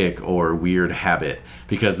nervous tick or weird habit,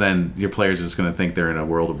 because then your players are just going to think they're in a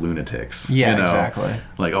world of lunatics. Yeah, exactly.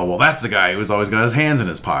 Like, oh, well, that's the guy who's always got his hands in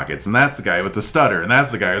his pockets, and that's the guy with the stutter, and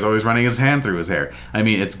that's the guy who's always running his hand through his hair. I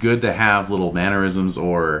mean, it's good to have little mannerisms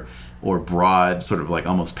or broad sort of like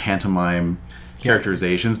almost pantomime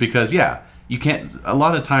characterizations, because you can't. A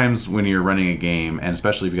lot of times when you're running a game, and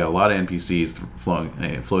especially if you got a lot of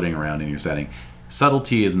NPCs floating around in your setting,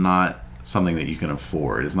 subtlety is not something that you can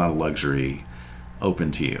afford. It's not a luxury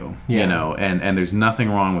open to you. And there's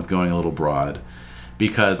nothing wrong with going a little broad,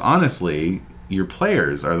 because honestly, your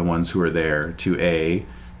players are the ones who are there to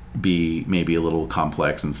be maybe a little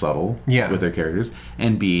complex and subtle with their characters,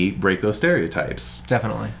 and B, break those stereotypes.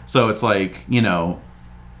 Definitely. So it's like,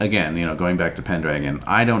 again, going back to Pendragon,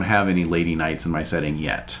 I don't have any Lady Knights in my setting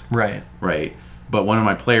yet. Right. But one of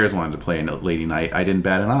my players wanted to play a Lady Knight. I didn't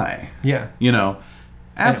bat an eye. Yeah.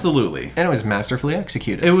 Absolutely. And it was masterfully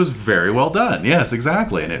executed. It was very well done. Yes,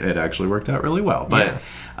 exactly. And it actually worked out really well. But,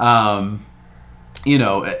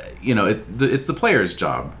 it's the player's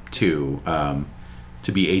job to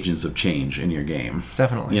be agents of change in your game.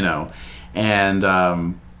 Definitely. And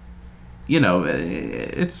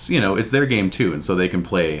it's their game too, and so they can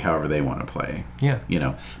play however they want to play. Yeah.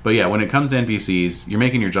 But when it comes to NPCs, you're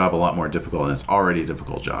making your job a lot more difficult, and it's already a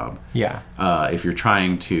difficult job. Yeah. If you're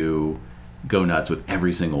trying to go nuts with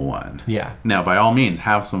every single one. Yeah. Now, by all means,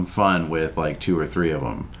 have some fun with like 2 or 3 of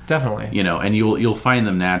them. Definitely. And you'll find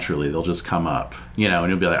them naturally. They'll just come up. And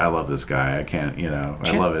you'll be like, I love this guy. I can't.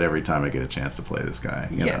 I love it every time I get a chance to play this guy.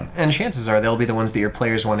 You know? And chances are they'll be the ones that your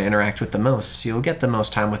players want to interact with the most. So you'll get the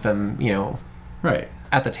most time with them. Right.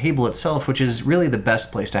 At the table itself, which is really the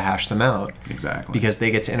best place to hash them out. Exactly. Because they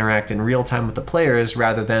get to interact in real time with the players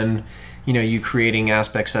rather than, you creating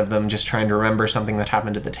aspects of them just trying to remember something that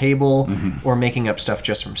happened at the table or making up stuff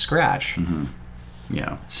just from scratch. Mm-hmm.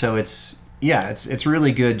 Yeah. So it's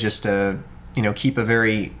really good just to, keep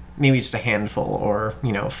maybe just a handful or,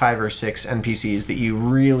 5 or 6 NPCs that you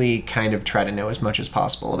really kind of try to know as much as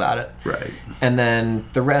possible about it. Right. And then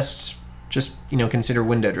the rest just, consider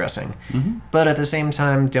window dressing. Mm-hmm. But at the same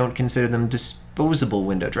time, don't consider them disposable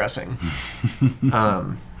window dressing.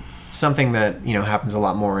 Something that, happens a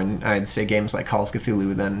lot more in, I'd say, games like Call of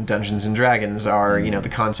Cthulhu than Dungeons & Dragons are, the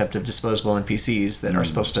concept of disposable NPCs that are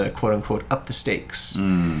supposed to, quote-unquote, up the stakes.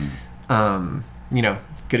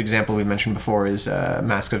 Good example we mentioned before is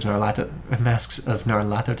Masks of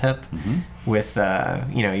Nyarlathotep with,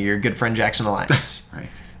 your good friend Jackson Elias. Right.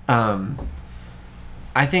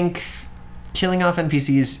 I think killing off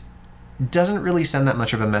NPCs doesn't really send that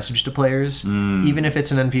much of a message to players, even if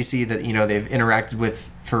it's an NPC that they've interacted with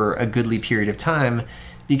for a goodly period of time,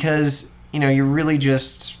 because you're really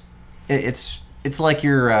just it's like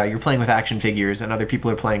you're playing with action figures and other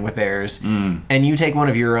people are playing with theirs, and you take one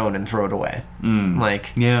of your own and throw it away.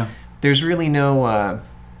 Like there's really no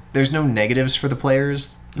negatives for the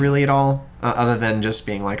players really at all, other than just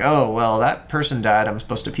being like, oh well, that person died, I'm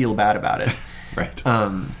supposed to feel bad about it. Right.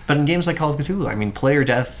 But in games like Call of Cthulhu, I mean,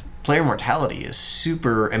 player mortality is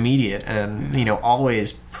super immediate and,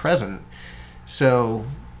 always present. So,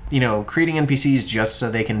 creating NPCs just so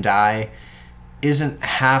they can die isn't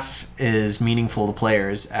half as meaningful to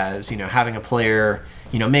players as, having a player,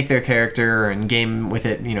 make their character and game with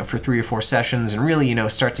it, for 3 or 4 sessions and really,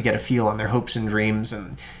 start to get a feel on their hopes and dreams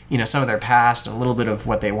and, some of their past and a little bit of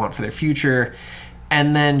what they want for their future,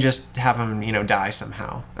 and then just have them, die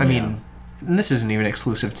somehow. I mean, and this isn't even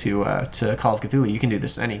exclusive to Call of Cthulhu. You can do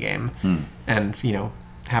this in any game, and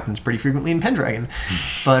happens pretty frequently in Pendragon.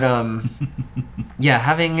 But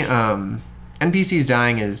having NPCs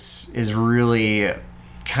dying is really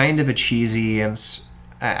kind of a cheesy and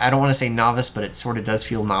I don't want to say novice, but it sort of does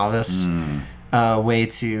feel novice way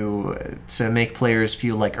to make players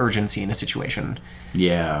feel like urgency in a situation.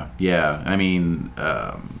 Yeah, yeah. I mean,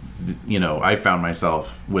 I found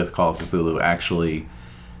myself with Call of Cthulhu actually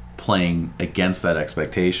playing against that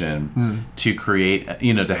expectation to create,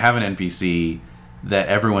 to have an NPC that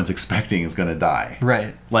everyone's expecting is going to die.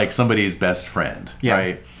 Right. Like somebody's best friend, Yeah.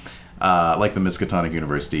 right? Like the Miskatonic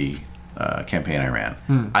University campaign I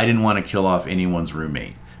ran. I didn't want to kill off anyone's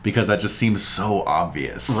roommate because that just seems so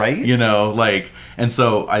obvious. Right. And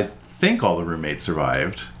so I think all the roommates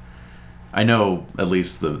survived. I know at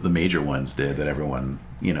least the major ones did that everyone,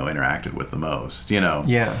 interacted with the most,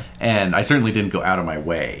 Yeah. And I certainly didn't go out of my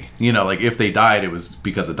way. Like if they died, it was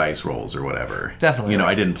because of dice rolls or whatever. Definitely.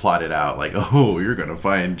 I didn't plot it out like, oh, you're going to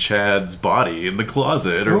find Chad's body in the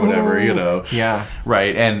closet or whatever, Yeah.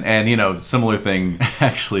 Right. And similar thing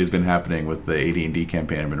actually has been happening with the AD&D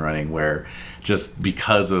campaign I've been running where just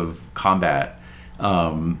because of combat, the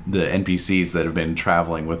NPCs that have been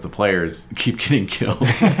traveling with the players keep getting killed.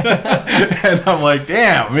 And I'm like,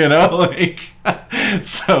 damn,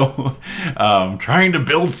 so trying to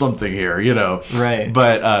build something here, Right.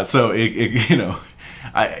 But so you shouldn't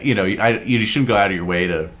go out of your way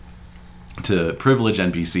to privilege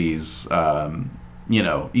NPCs.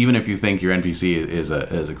 Even if you think your NPC is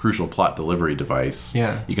a crucial plot delivery device,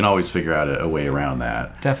 Yeah. you can always figure out a way around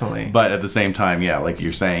that. Definitely. But at the same time, yeah, like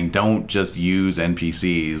you're saying, don't just use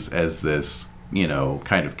NPCs as this,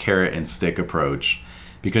 kind of carrot and stick approach,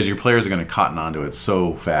 because your players are going to cotton onto it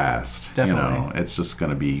so fast. Definitely. It's just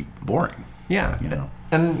going to be boring. Yeah.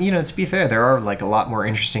 And, to be fair, there are like a lot more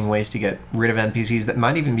interesting ways to get rid of NPCs that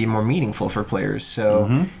might even be more meaningful for players.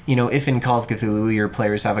 So, if in Call of Cthulhu your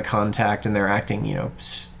players have a contact and they're acting,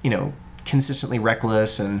 consistently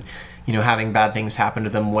reckless and, having bad things happen to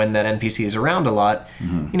them when that NPC is around a lot,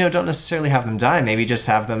 don't necessarily have them die. Maybe just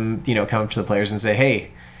have them, come up to the players and say,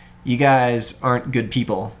 hey, you guys aren't good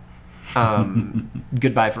people.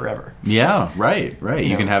 Goodbye forever. Yeah, right.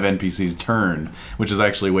 You can have NPCs turn, which is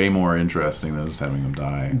actually way more interesting than just having them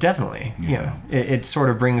die. Definitely. Yeah. It sort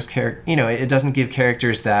of brings it doesn't give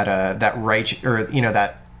characters that right, or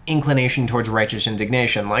that inclination towards righteous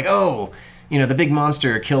indignation, like, oh, the big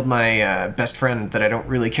monster killed my best friend that I don't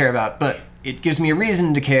really care about, but it gives me a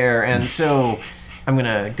reason to care, and so I'm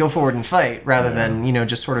gonna go forward and fight, rather than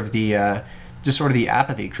just sort of the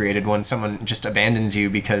apathy created when someone just abandons you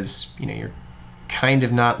because you're kind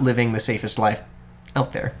of not living the safest life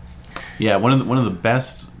out there. Yeah, one of the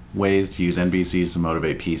best ways to use NPCs to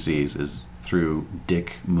motivate PCs is through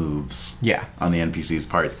dick moves. Yeah. On the NPC's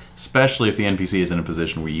part, especially if the NPC is in a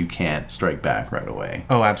position where you can't strike back right away.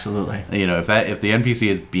 Oh, absolutely. If the NPC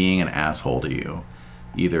is being an asshole to you,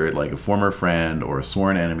 either like a former friend or a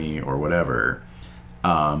sworn enemy or whatever,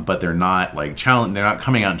 but they're not they're not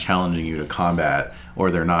coming out and challenging you to combat,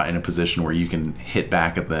 or they're not in a position where you can hit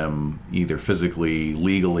back at them either physically,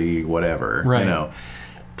 legally, whatever. Right.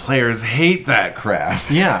 Players hate that crap.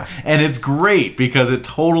 Yeah. And it's great because it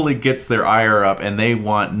totally gets their ire up, and they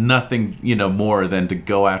want nothing, more than to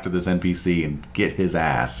go after this NPC and get his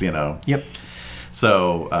ass, Yep.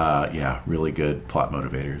 So, really good plot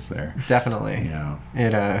motivators there. Definitely.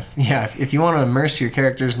 Yeah. If you want to immerse your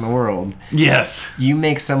characters in the world, yes, you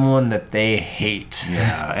make someone that they hate.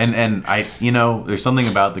 Yeah, and I, there's something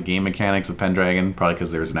about the game mechanics of Pendragon, probably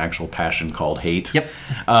because there's an actual passion called hate. Yep.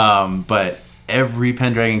 But every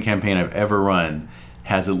Pendragon campaign I've ever run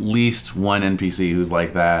has at least one NPC who's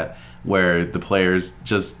like that, where the players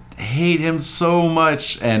just hate him so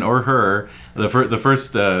much, or her. The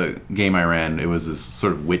first game I ran, it was this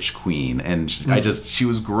sort of witch queen, and she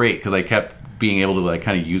was great because I kept being able to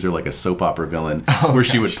kind of use her like a soap opera villain, where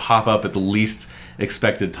she would pop up at the least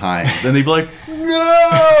expected times, and they'd be like, no,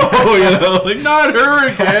 not her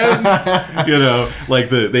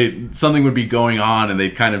again. Something would be going on, and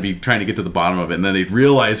they'd kind of be trying to get to the bottom of it, and then they'd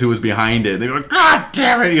realize who was behind it, and they'd be like, God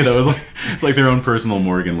damn it, it's like their own personal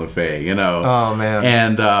Morgan Le Fay, Oh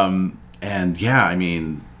man. And yeah, I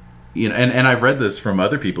mean, and I've read this from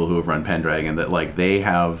other people who have run Pendragon, that they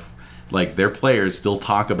have their players still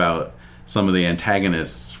talk about some of the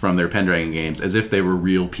antagonists from their Pendragon games as if they were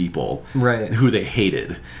real people, right? Who they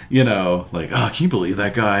hated, oh, can you believe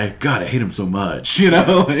that guy? God, I hate him so much,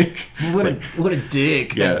 what a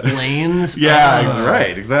dick. Yeah. That Blaine's. Yeah,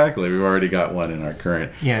 right, exactly. We've already got one in our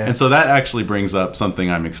current. Yeah. And so that actually brings up something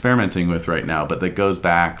I'm experimenting with right now, but that goes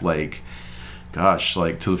back to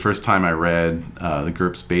the first time I read the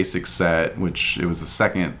GURPS Basics set, which it was the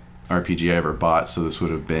second RPG I ever bought, so this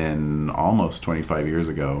would have been almost 25 years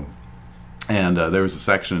ago. And there was a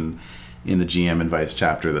section in the GM Advice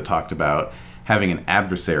chapter that talked about having an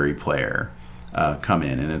adversary player come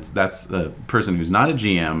in, and that's a person who's not a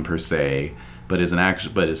GM per se,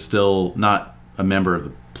 but is still not a member of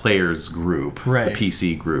the players group, Right. the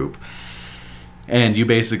PC group. And you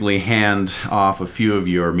basically hand off a few of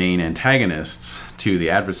your main antagonists to the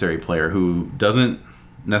adversary player, who doesn't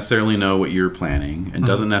necessarily know what you're planning and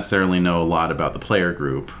doesn't necessarily know a lot about the player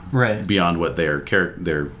group, Right. beyond what their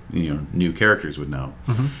new characters would know.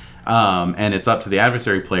 And it's up to the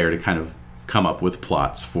adversary player to kind of come up with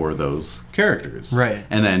plots for those characters, Right.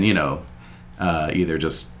 and then either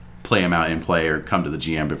just play them out in play or come to the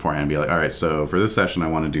GM beforehand and be like, all right, so for this session I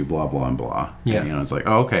want to do blah blah and blah. Yeah. And, it's like,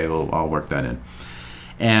 oh, okay, well, I'll work that in.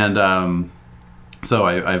 And so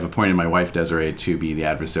I've appointed my wife Desiree to be the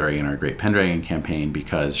adversary in our Great Pendragon campaign,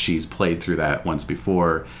 because she's played through that once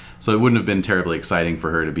before, so it wouldn't have been terribly exciting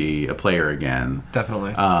for her to be a player again.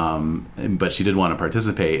 Definitely. But she did want to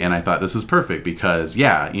participate, and I thought this is perfect because,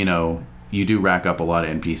 you do rack up a lot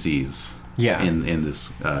of NPCs in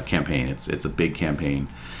this campaign. It's a big campaign.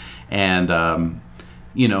 And,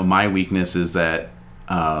 my weakness is that,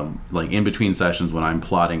 like in between sessions when I'm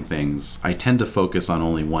plotting things, I tend to focus on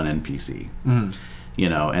only one NPC.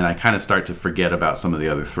 And I kind of start to forget about some of the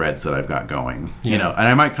other threads that I've got going. And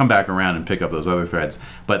I might come back around and pick up those other threads,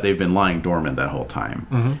 but they've been lying dormant that whole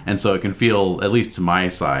time. And so it can feel, at least to my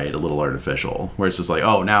side, a little artificial, where it's just like,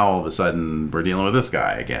 oh, now all of a sudden we're dealing with this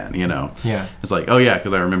guy again, It's like, oh yeah,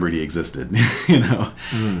 because I remembered he existed,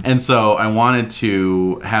 And so I wanted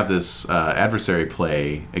to have this adversary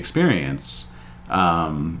play experience,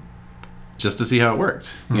 just to see how it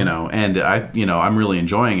worked, and I'm really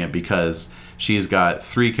enjoying it because she's got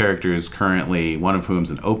 3 characters currently, one of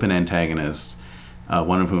whom's an open antagonist,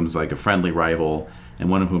 one of whom's like a friendly rival,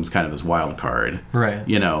 and one of whom's kind of this wild card. Right.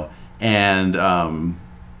 And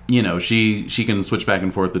she can switch back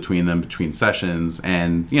and forth between sessions,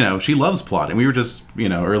 and she loves plotting. We were just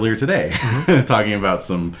earlier today talking about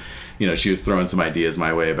some, she was throwing some ideas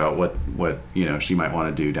my way about what she might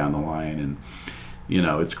want to do down the line, and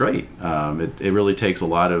it's great. It really takes a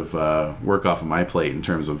lot of work off of my plate in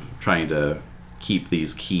terms of trying to keep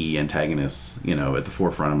these key antagonists, at the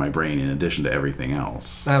forefront of my brain in addition to everything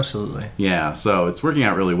else. Absolutely. Yeah, so it's working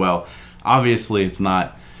out really well. Obviously, it's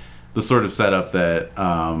not the sort of setup that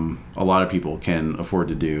a lot of people can afford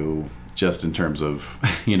to do, just in terms of,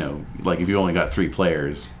 like if you only got 3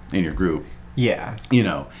 players in your group. Yeah. You're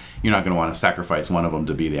not going to want to sacrifice one of them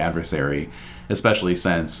to be the adversary, especially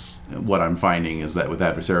since what I'm finding is that with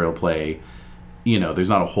adversarial play, there's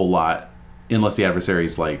not a whole lot, unless the adversary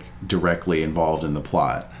is like directly involved in the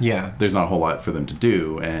plot. Yeah. There's not a whole lot for them to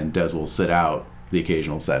do, and Des will sit out the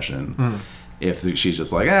occasional session if she's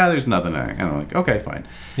just like, there's nothing. And I'm like, okay, fine.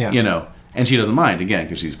 Yeah. And she doesn't mind, again,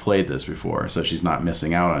 because she's played this before, so she's not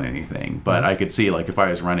missing out on anything. But I could see, like, if I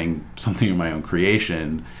was running something of my own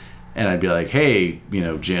creation, and I'd be like, hey,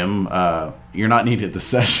 Jim, you're not needed this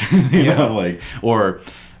session, or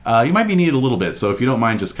you might be needed a little bit. So if you don't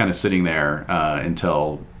mind just kind of sitting there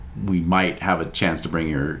until we might have a chance to bring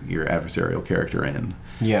your adversarial character in.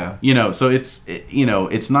 Yeah. So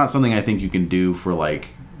it's not something I think you can do for like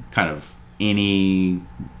kind of any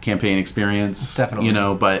campaign experience. Definitely.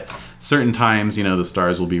 But certain times, the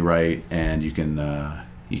stars will be right, and you can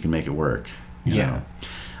make it work. You know?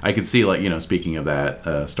 I could see, like, speaking of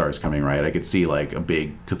that, stars coming right, I could see like a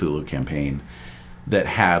big Cthulhu campaign that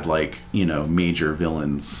had like, major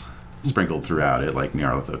villains sprinkled throughout it, like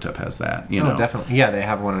Nyarlathotep has that. Oh, definitely. Yeah, they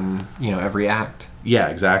have one in every act. Yeah,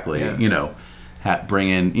 exactly. Yeah. Bring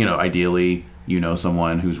in, ideally,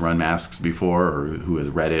 someone who's run Masks before, or who has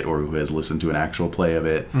read it, or who has listened to an actual play of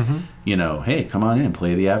it. Hey, come on in,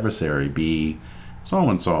 play the adversary, be so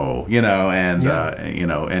and so,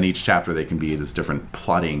 and each chapter they can be this different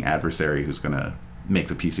plotting adversary who's gonna make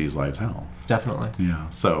the PC's lives hell. Definitely. Yeah.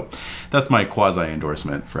 So that's my quasi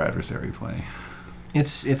endorsement for adversary play.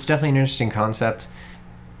 It's definitely an interesting concept.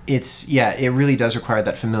 It really does require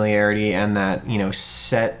that familiarity and that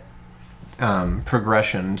set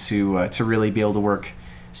progression to really be able to work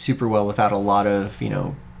super well without a lot of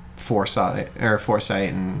foresight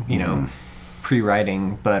and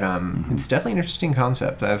pre-writing. But it's definitely an interesting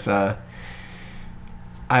concept.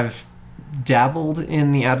 I've dabbled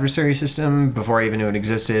in the adversary system before I even knew it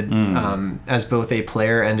existed, as both a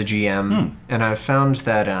player and a GM, and I've found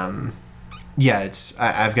that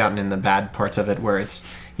I've gotten in the bad parts of it where it's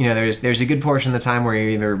there's a good portion of the time where you're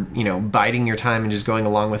either biding your time and just going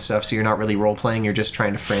along with stuff, so you're not really role playing, you're just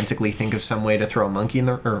trying to frantically think of some way to throw a wrench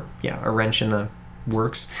in the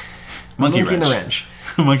works. Monkey in the wrench.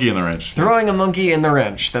 Monkey in the wrench. Throwing a monkey in the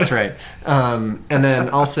wrench. That's right. And then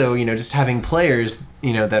also, just having players,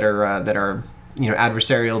 that are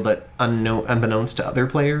adversarial, but unbeknownst to other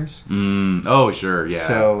players. Oh, sure, yeah.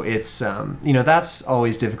 So it's that's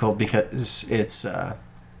always difficult because it's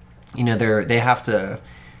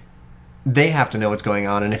they have to know what's going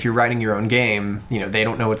on, and if you're writing your own game, they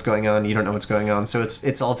don't know what's going on, you don't know what's going on, so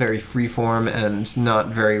it's all very freeform and not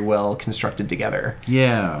very well constructed together.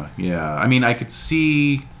 Yeah. I mean, I could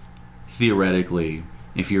see theoretically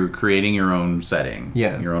if you're creating your own setting,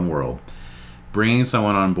 your own world, bringing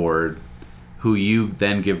someone on board who you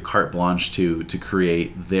then give carte blanche to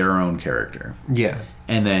create their own character. Yeah.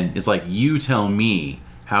 And then it's like, you tell me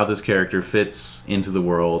how this character fits into the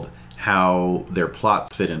world, how their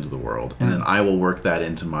plots fit into the world, and then I will work that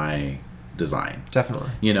into my design. Definitely.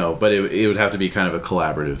 But it would have to be kind of a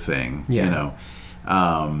collaborative thing. And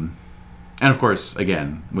of course,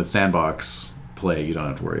 again, with sandbox play, you don't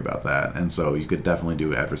have to worry about that, and so you could definitely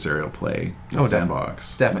do adversarial play with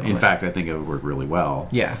sandbox. Definitely. In fact, I think it would work really well.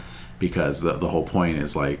 Yeah. Because the whole point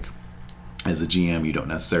is, like, as a GM, you don't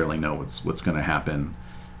necessarily know what's going to happen,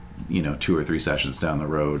 2 or 3 sessions down the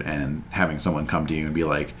road, and having someone come to you and be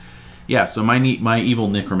like, yeah, so my evil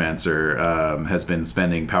necromancer has been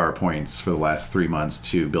spending power points for the last 3 months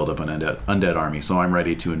to build up an undead army, so I'm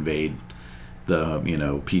ready to invade the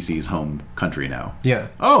PC's home country now. Yeah.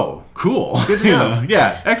 Oh, cool. Good to know.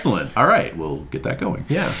 Yeah, excellent. All right, we'll get that going.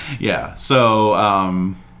 Yeah.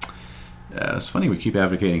 So it's funny we keep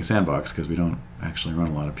advocating sandbox because we don't actually run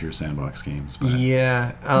a lot of pure sandbox games. But...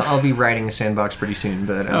 Yeah, I'll be writing a sandbox pretty soon,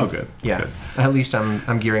 but good. Yeah, good. At least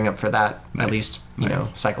I'm gearing up for that. Nice. At least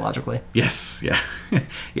psychologically. Yes, yeah,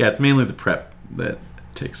 yeah. It's mainly the prep that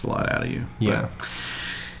takes a lot out of you. Yeah. But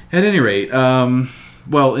at any rate,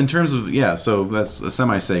 well, in terms of so that's a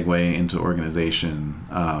semi segue into organization.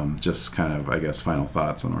 Just kind of, I guess, final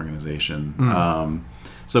thoughts on organization.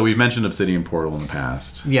 So we've mentioned Obsidian Portal in the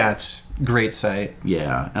past. Yeah, it's a great site.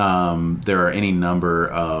 Yeah. There are any number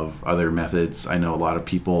of other methods. I know a lot of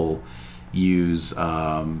people use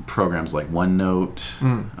programs like OneNote,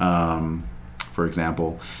 for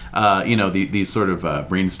example. These sort of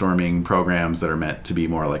brainstorming programs that are meant to be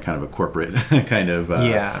more like kind of a corporate kind of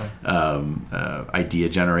idea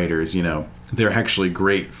generators. They're actually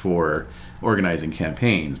great for organizing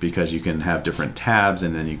campaigns because you can have different tabs,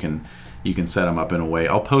 and then you can set them up in a way.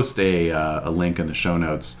 I'll post a link in the show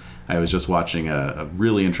notes. I was just watching a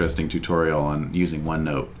really interesting tutorial on using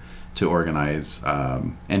OneNote to organize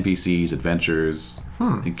NPCs, adventures,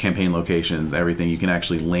 campaign locations, everything. You can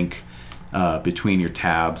actually link between your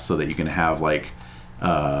tabs so that you can have like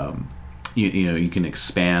you can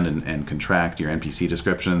expand and contract your NPC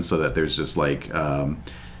descriptions so that there's just like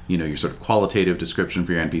your sort of qualitative description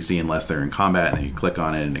for your NPC unless they're in combat, and then you click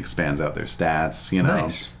on it and it expands out their stats.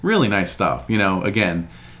 Nice. Really nice stuff. Again,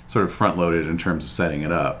 sort of front loaded in terms of setting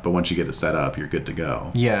it up, but once you get it set up, you're good to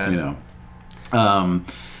go. Yeah.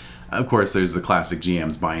 Of course, there's the classic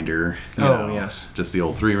GM's binder. Yes. Just the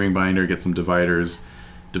old 3-ring binder. Get some dividers,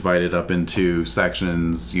 divide it up into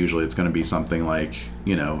sections. Usually, it's going to be something like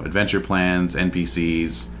adventure plans,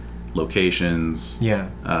 NPCs, locations. Yeah.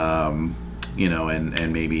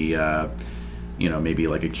 And maybe maybe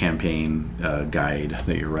like a campaign guide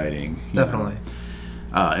that you're writing. Definitely.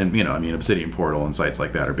 Obsidian Portal and sites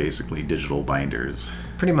like that are basically digital binders.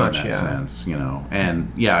 Pretty much, in that sense,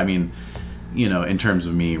 And in terms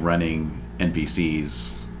of me running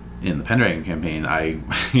NPCs in the Pendragon campaign,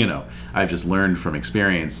 I've just learned from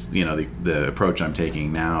experience. The approach I'm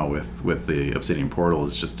taking now with the Obsidian Portal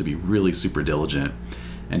is just to be really super diligent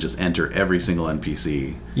and just enter every single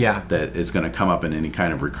NPC that is going to come up in any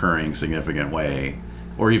kind of recurring significant way,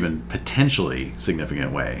 or even potentially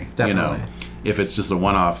significant way. Definitely. If it's just a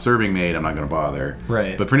one-off serving maid, I'm not going to bother.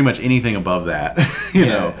 Right. But pretty much anything above that,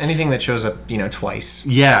 anything that shows up, twice.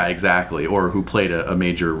 Yeah, exactly. Or who played a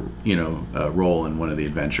major, role in one of the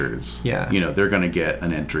adventures. Yeah. They're going to get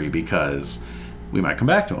an entry because we might come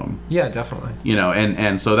back to them. Yeah, definitely.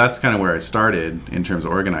 And so that's kind of where I started in terms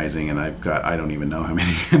of organizing, and I don't even know how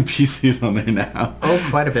many NPCs on there now. Oh,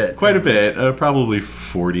 quite a bit. Quite a bit. Probably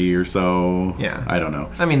 40 or so. Yeah. I don't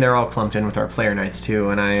know. I mean, they're all clumped in with our player nights too,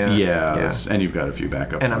 and and you've got a few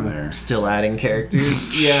backups and on I'm there. still adding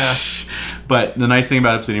characters. Yeah. But the nice thing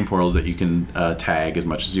about Obsidian Portal is that you can tag as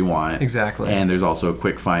much as you want. Exactly. And there's also a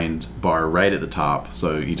quick find bar right at the top,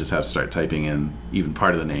 so you just have to start typing in even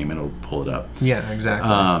part of the name and it'll pull it up. Yeah,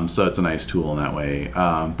 exactly. So it's a nice tool in that way.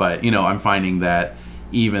 But I'm finding that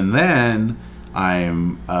even then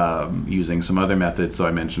I'm using some other methods. So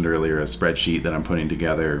I mentioned earlier a spreadsheet that I'm putting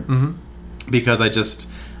together because I just,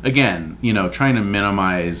 again, trying to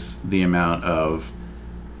minimize the amount of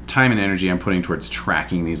time and energy I'm putting towards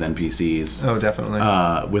tracking these NPCs. Oh, definitely.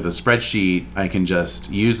 With a spreadsheet, I can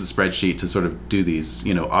just use the spreadsheet to sort of do these,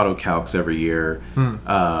 auto calcs every year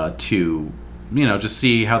to, just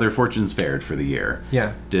see how their fortunes fared for the year.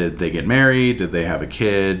 Yeah. Did they get married? Did they have a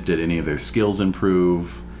kid? Did any of their skills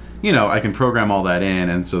improve? I can program all that in,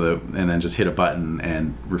 and then just hit a button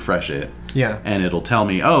and refresh it. Yeah. And it'll tell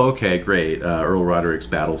me, oh, okay, great. Earl Roderick's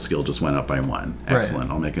battle skill just went up by 1. Excellent.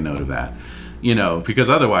 Right. I'll make a note of that. Because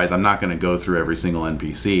otherwise I'm not going to go through every single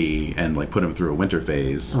NPC and put them through a winter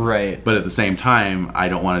phase. Right. But at the same time, I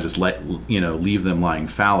don't want to just leave them lying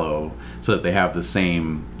fallow so that they have the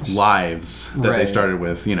same lives that they started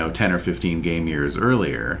with, 10 or 15 game years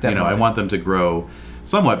earlier. Definitely. I want them to grow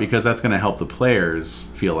somewhat because that's going to help the players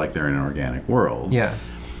feel like they're in an organic world. Yeah.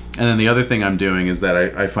 And then the other thing I'm doing is that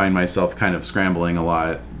I find myself kind of scrambling a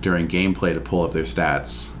lot during gameplay to pull up their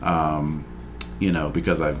stats.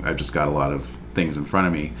 Because I've just got a lot of things in front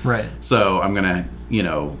of me. Right. So I'm going to,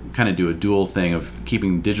 kind of do a dual thing of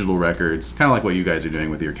keeping digital records, kind of like what you guys are doing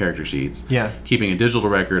with your character sheets. Yeah. Keeping a digital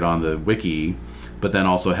record on the wiki, but then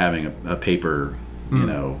also having a paper,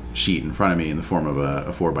 sheet in front of me in the form of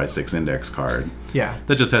a 4x6 index card. Yeah.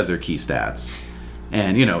 That just has their key stats.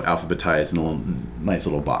 And, alphabetized in a nice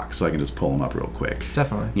little box, so I can just pull them up real quick.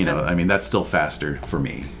 Definitely. That's still faster for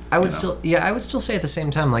me. I would still say at the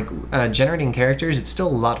same time, generating characters, it's still a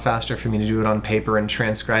lot faster for me to do it on paper and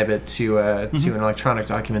transcribe it to an electronic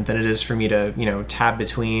document than it is for me to, tab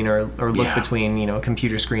between or look between, a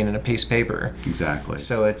computer screen and a piece of paper. Exactly.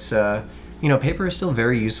 So it's, paper is still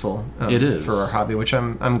very useful. It is. For our hobby, which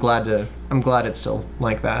I'm glad it's still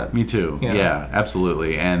like that. Me too. Yeah,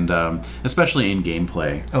 absolutely. And especially in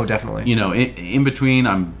gameplay. Oh, definitely. In between,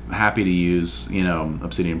 I'm happy to use,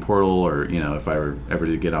 Obsidian Portal, or, if I were ever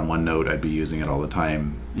to get on OneNote, I'd be using it all the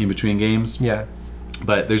time in between games. Yeah.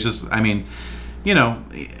 But there's just,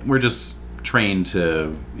 we're just trained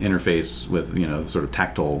to interface with, sort of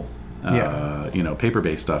tactile,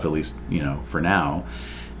 paper-based stuff, at least, for now.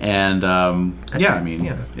 And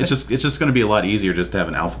it's just going to be a lot easier just to have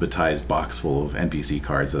an alphabetized box full of NPC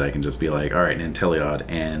cards that I can just be like, all right, Nanteliod,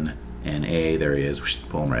 N, A, there he is,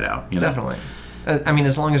 pull him right out. Definitely.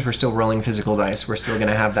 As long as we're still rolling physical dice, we're still going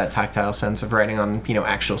to have that tactile sense of writing on,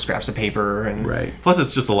 actual scraps of paper. And right. Plus,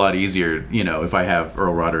 it's just a lot easier, if I have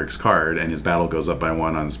Earl Roderick's card and his battle goes up by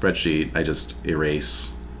 1 on the spreadsheet, I just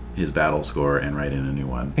erase his battle score and write in a new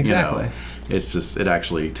one. Exactly. It's just, it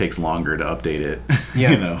actually takes longer to update it,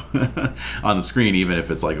 yeah. On the screen, even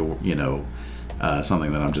if it's like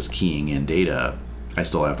something that I'm just keying in data. I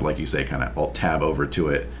still have to, like you say, kind of alt tab over to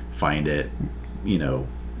it, find it,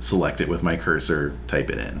 select it with my cursor, type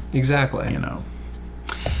it in. Exactly.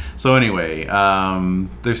 So anyway,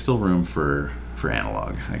 there's still room for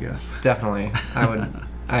analog, I guess. Definitely.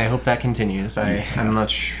 I hope that continues. I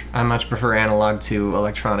much prefer analog to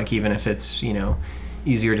electronic, even if it's,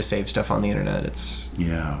 easier to save stuff on the internet.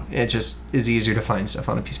 It just is easier to find stuff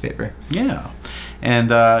on a piece of paper. Yeah. And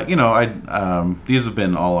these have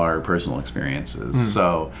been all our personal experiences.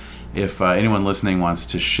 So if anyone listening wants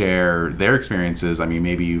to share their experiences,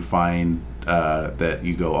 maybe you find that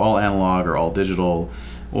you go all analog or all digital,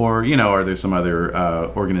 or are there some other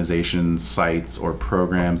organizations, sites, or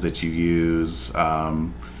programs that you use,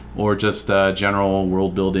 or just general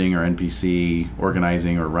world building or NPC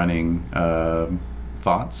organizing or running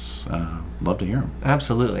thoughts? Love to hear them.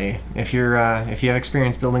 Absolutely. If you have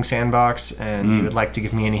experience building Sandbox and you would like to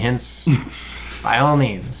give me any hints, by all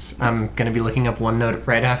means. I'm going to be looking up OneNote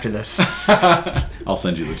right after this. I'll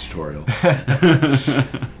send you the tutorial.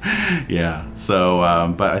 Yeah.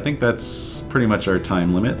 So, but I think that's pretty much our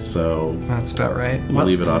time limit. So that's about right. We'll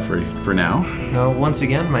leave it off for now. Once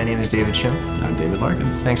again, my name is David Schimpf. I'm David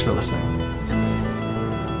Larkins. Thanks for listening.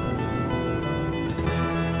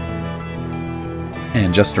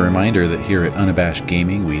 And just a reminder that here at Unabashed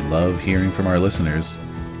Gaming, we love hearing from our listeners.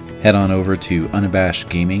 Head on over to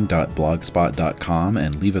unabashedgaming.blogspot.com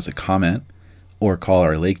and leave us a comment, or call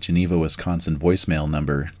our Lake Geneva, Wisconsin voicemail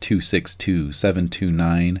number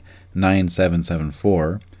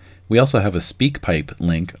 262-729-9774. We also have a SpeakPipe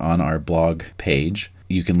link on our blog page.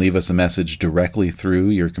 You can leave us a message directly through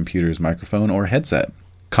your computer's microphone or headset.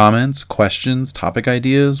 Comments, questions, topic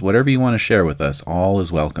ideas, whatever you want to share with us, all is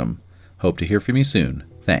welcome. Hope to hear from you soon.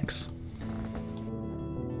 Thanks.